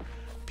go look.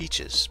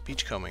 Beaches,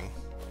 beachcombing.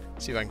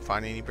 See if I can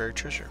find any buried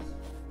treasure.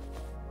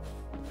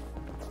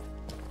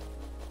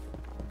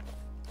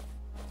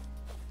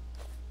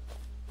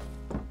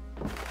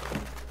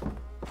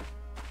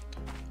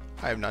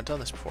 I have not done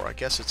this before. I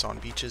guess it's on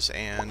beaches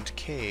and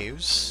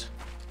caves.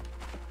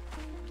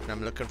 And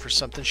I'm looking for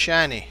something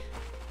shiny.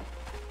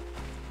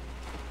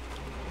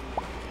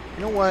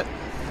 You know what?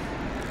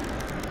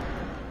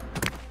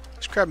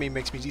 This crab meat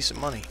makes me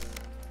decent money.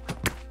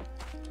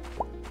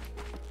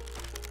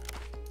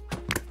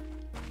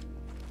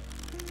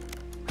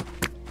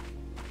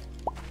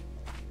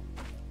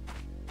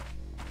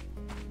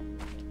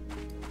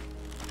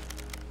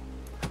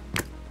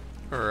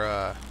 Or,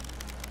 I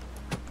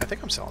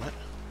think I'm selling it.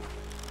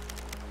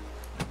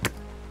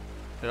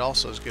 It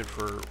also is good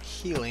for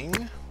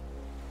healing.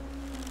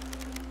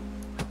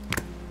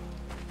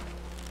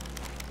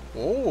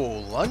 Whoa,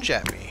 lunge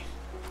at me.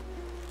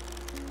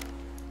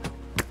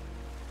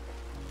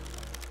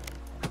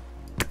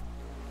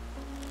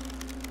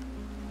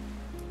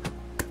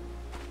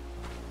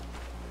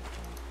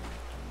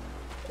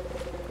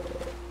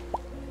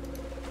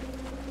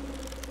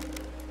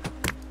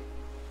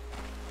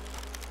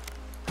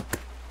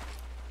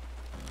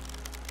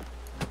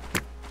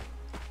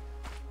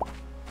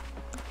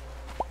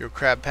 Your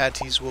crab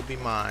patties will be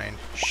mine.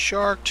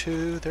 Shark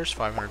 2. There's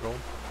 500 gold.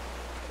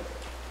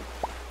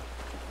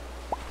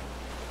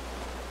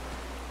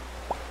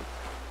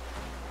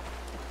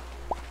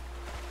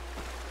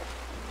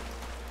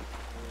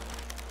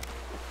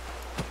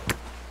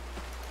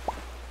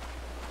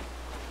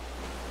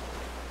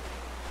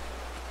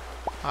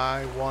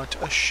 I want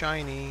a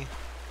shiny.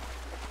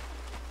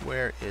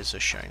 Where is a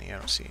shiny? I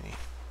don't see any.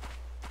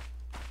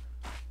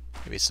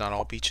 Maybe it's not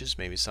all beaches.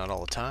 Maybe it's not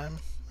all the time.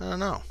 I don't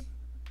know.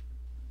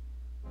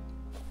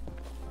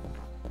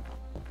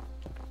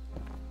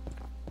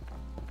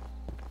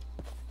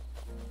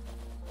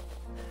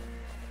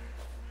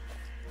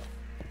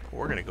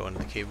 We're going to go into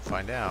the cave and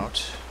find out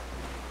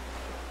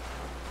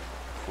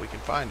if we can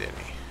find any.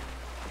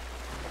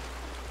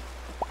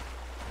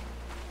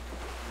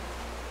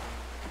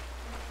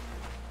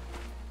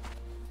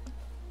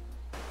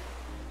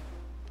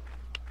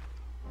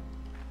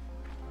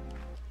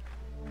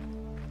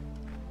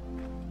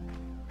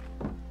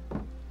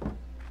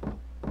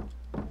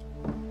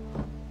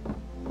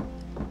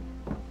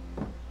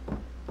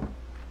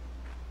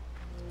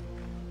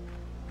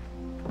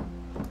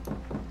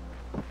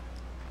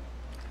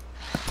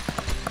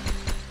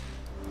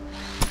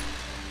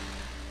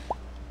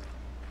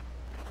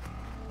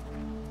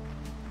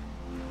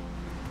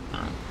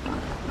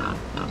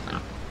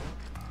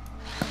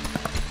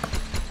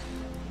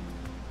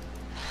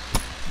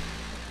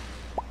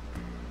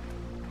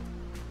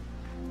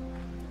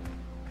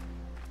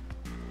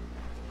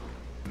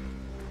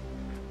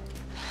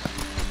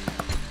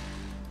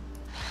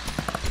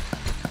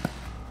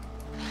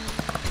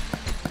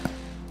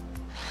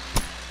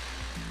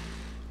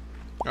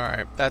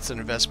 Alright, that's an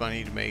investment I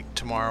need to make.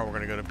 Tomorrow we're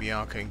going to go to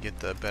Bianca and get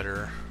the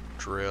better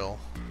drill.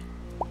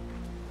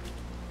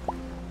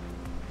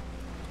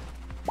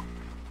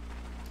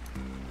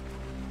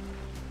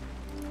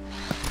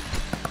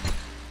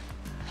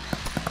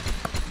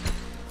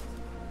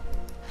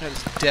 That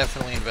is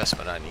definitely an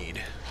investment I need.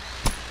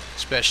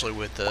 Especially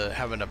with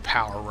having to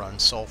power run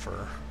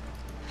sulfur.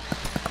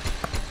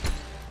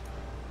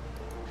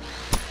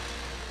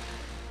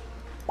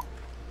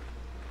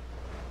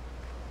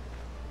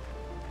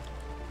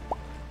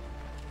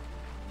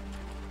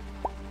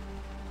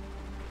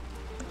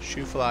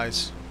 Shoe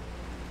flies.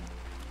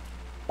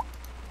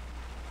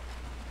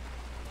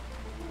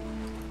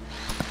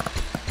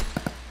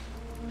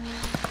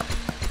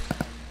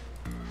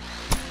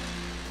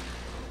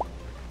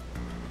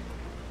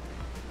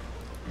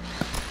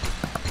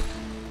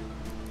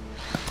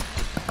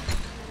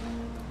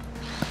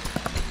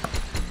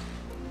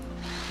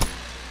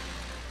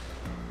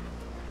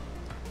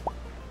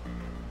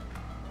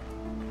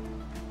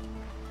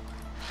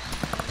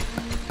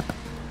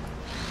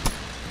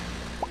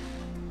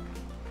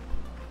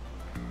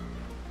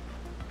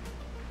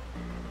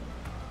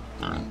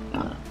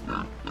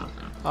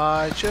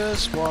 I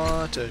just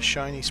want a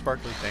shiny,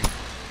 sparkly thing.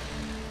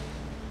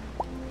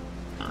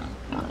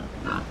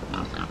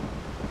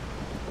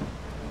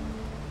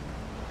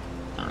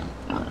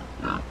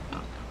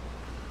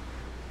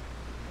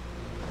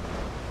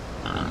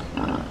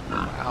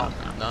 Wow,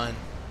 none.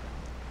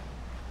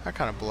 That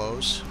kind of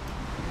blows.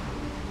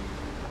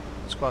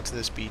 Let's go out to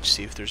this beach,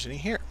 see if there's any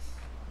here.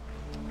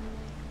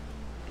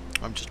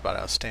 I'm just about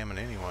out of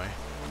stamina anyway.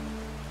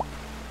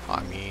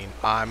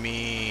 I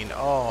mean,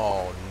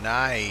 oh,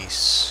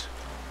 nice.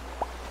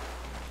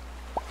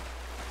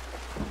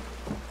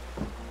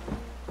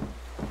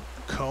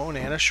 Cone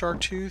and a shark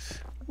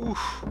tooth?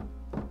 Oof.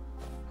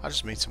 I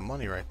just made some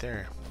money right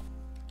there.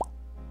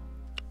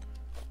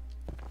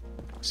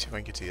 Let's see if I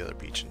can get to the other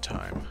beach in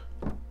time.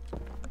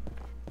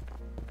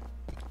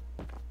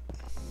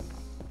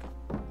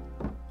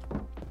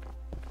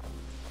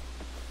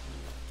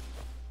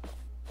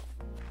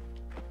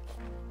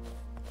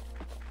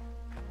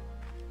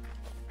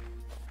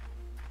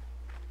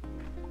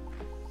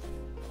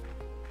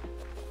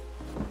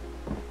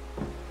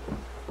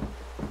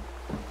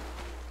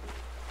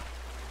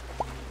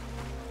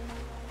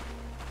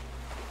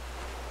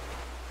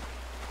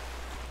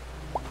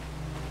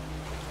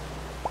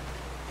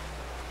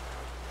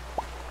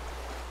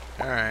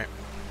 Alright.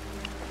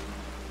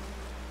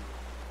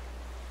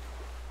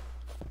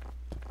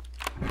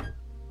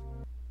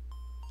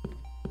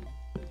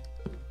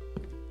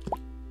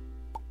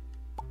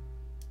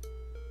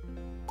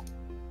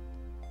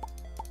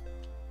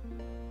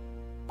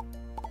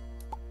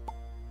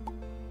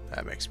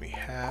 That makes me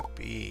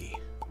happy.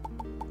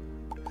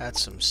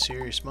 That's some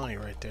serious money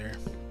right there.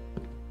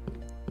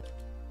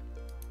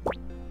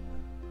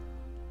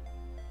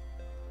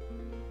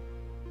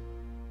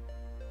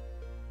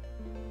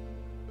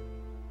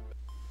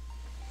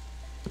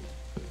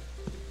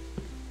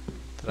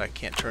 That I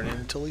can't turn in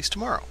until at least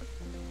tomorrow.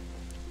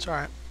 It's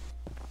alright.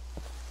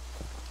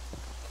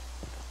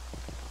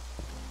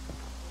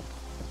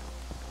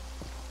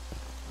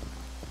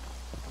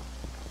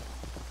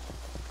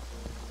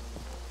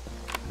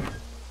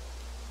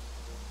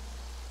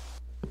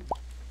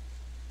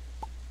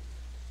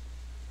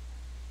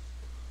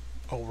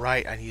 Oh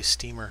right, I need a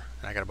steamer,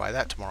 and I gotta buy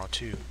that tomorrow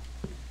too.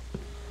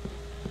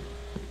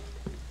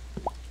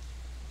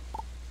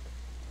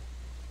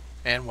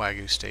 And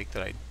Wagyu steak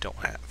that I don't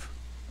have.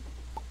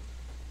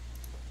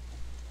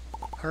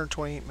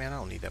 128, man, I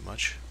don't need that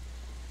much.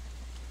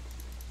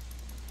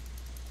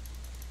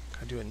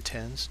 Can I do it in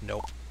tens?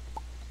 Nope.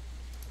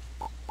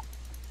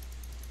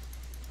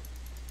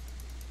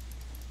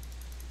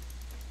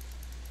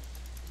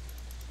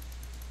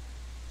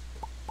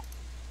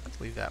 Let's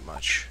leave that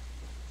much.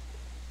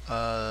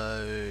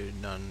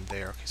 None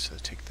there. Okay, so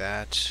take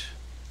that.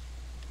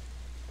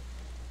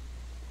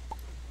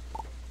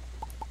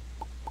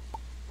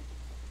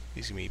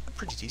 These are gonna be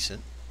pretty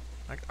decent.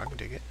 I can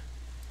dig it.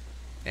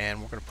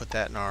 And we're gonna put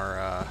that in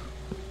our,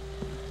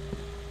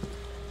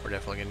 we're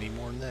definitely gonna need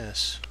more than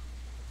this.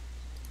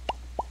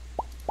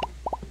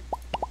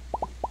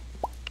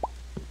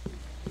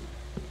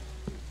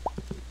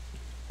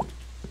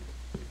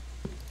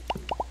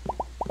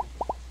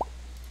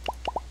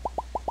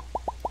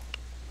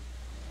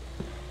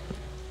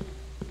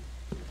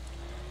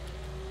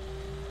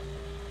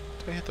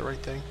 Did I hit the right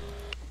thing?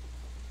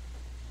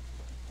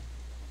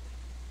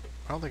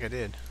 I don't think I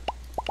did.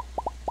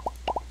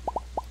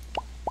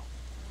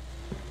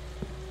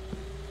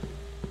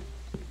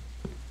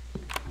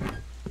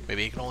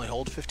 Maybe it can only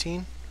hold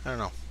 15? I don't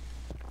know.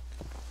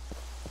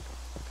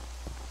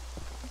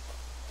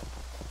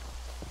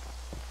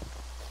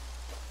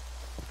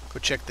 Go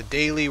check the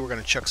daily. We're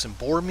going to chuck some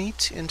boar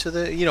meat into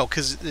the, you know,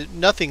 because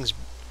nothing's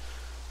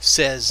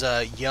says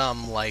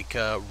yum like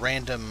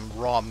random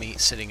raw meat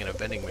sitting in a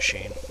vending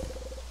machine.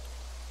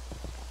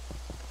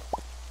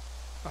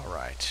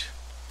 Alright.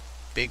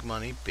 Big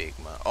money, big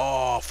money.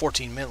 Oh,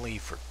 14 mint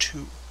leaf for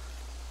 2.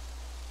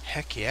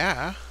 Heck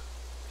yeah.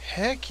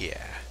 Heck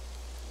yeah.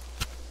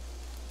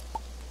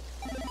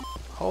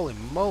 Holy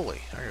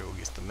moly. I gotta go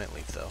get the mint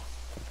leaf though.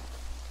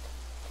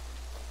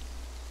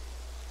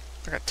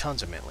 I got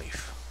tons of mint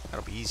leaf.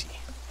 That'll be easy.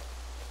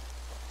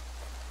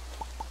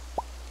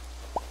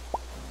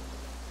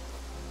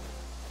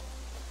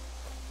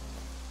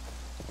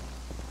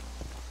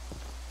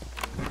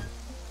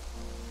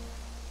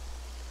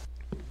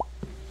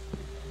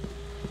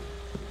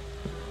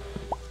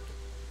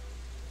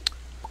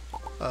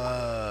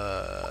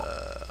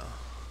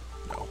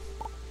 No.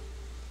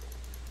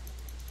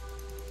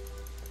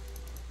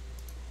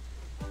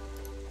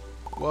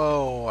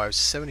 Whoa, I was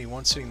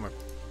 71 sitting in my...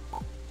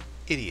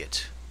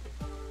 Idiot.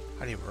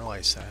 I didn't even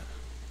realize that.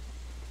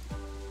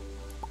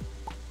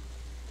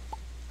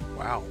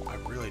 Wow, I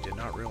really did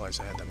not realize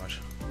I had that much.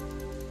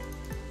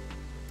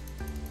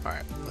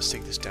 Alright, let's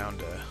take this down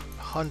to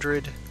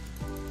 100.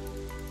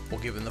 We'll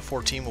give him the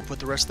 14, we'll put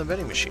the rest in the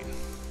vending machine.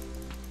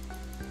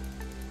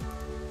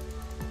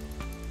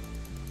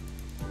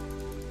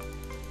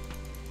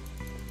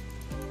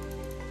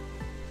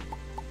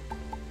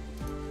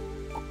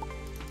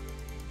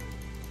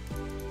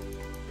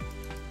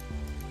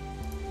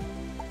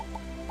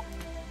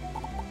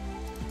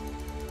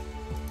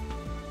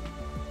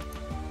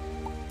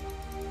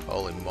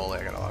 Holy moly,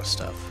 I got a lot of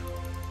stuff.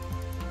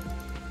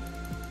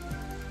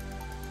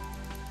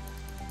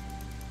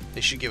 They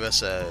should give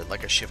us a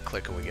like a shift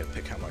click and we can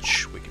pick how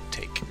much we can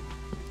take.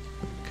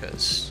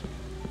 Because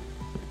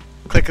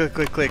click, click,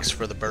 click, clicks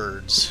for the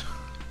birds.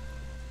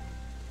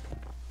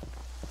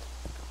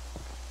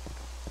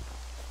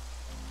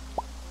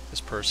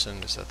 This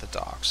person is at the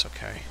docks,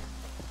 okay.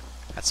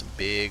 That's some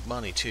big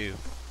money too.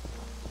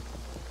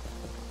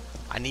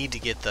 I need to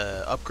get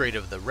the upgrade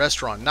of the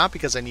restaurant, not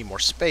because I need more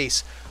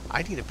space,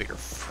 I need a bigger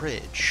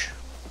fridge.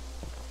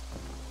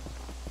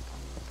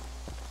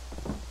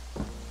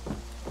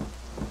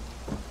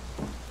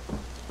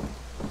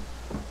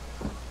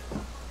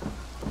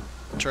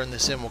 Turn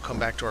this in, we'll come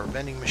back to our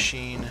vending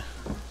machine.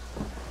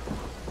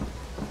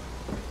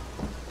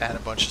 Add a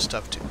bunch of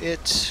stuff to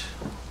it.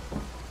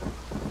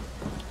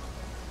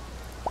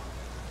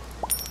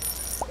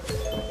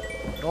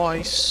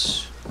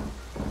 Nice.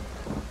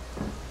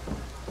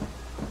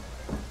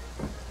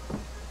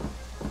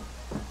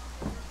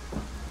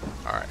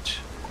 Alright.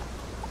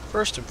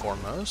 First and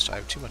foremost, I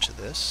have too much of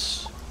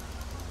this.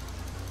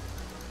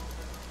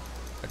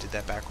 I did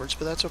that backwards,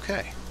 but that's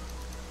okay.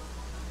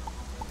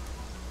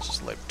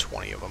 Just like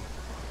 20 of them.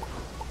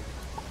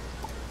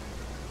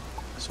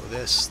 So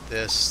this,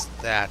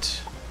 that,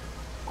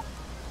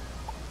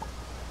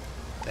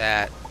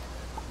 that,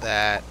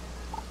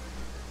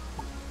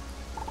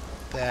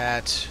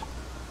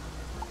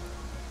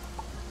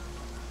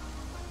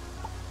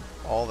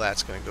 all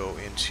that's going to go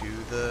into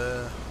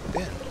the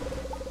bin.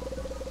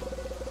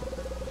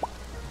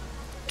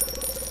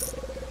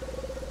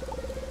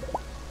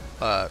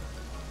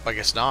 I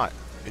guess not.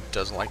 It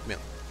doesn't like mint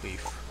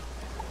leaf.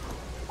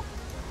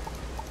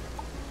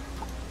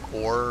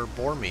 Or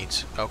boar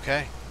meat.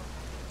 Okay.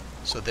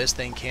 So this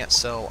thing can't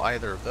sell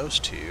either of those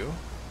two.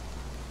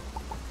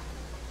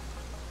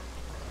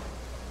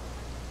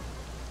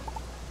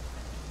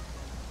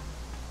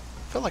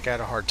 I felt like I had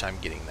a hard time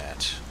getting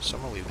that, so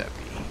I'm gonna leave that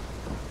be.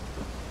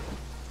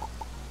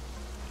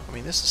 I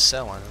mean, this is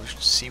selling.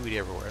 There's seaweed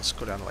everywhere. Let's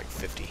go down to like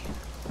 50.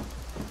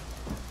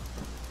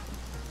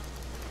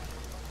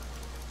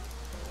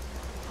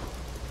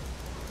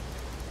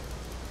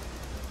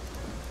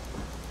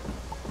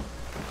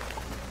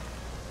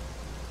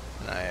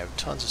 And I have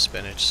tons of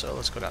spinach, so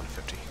let's go down to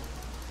 50.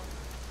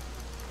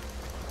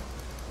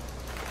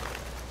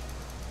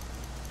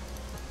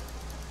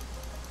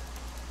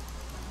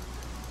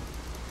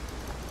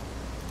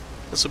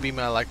 This will be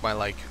my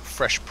like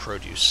fresh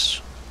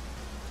produce.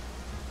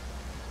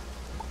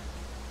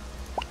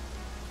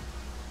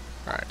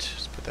 Alright,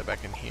 let's put that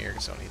back in here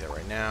because I don't need that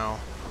right now.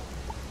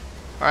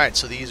 Alright,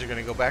 so these are going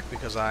to go back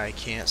because I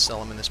can't sell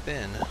them in this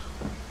bin.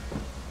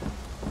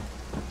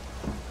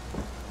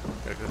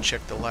 Gotta go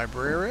check the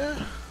library.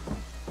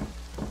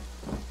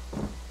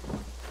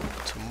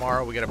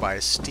 Tomorrow we gotta buy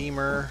a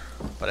steamer,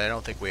 but I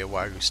don't think we have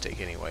Wagyu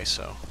steak anyway,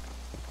 so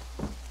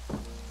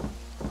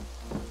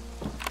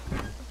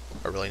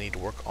I really need to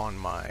work on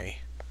my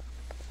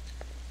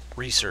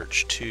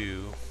research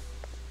too.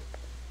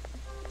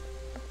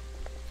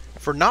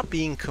 For not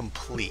being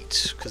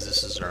complete, because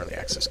this is an early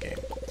access game,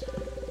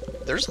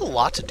 there's a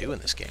lot to do in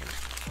this game.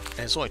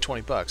 And it's only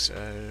 20 bucks.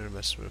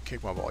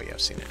 Kick my ball, yeah,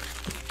 I've seen it.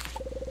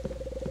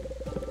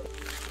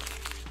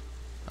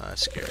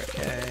 Scare,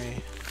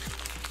 okay.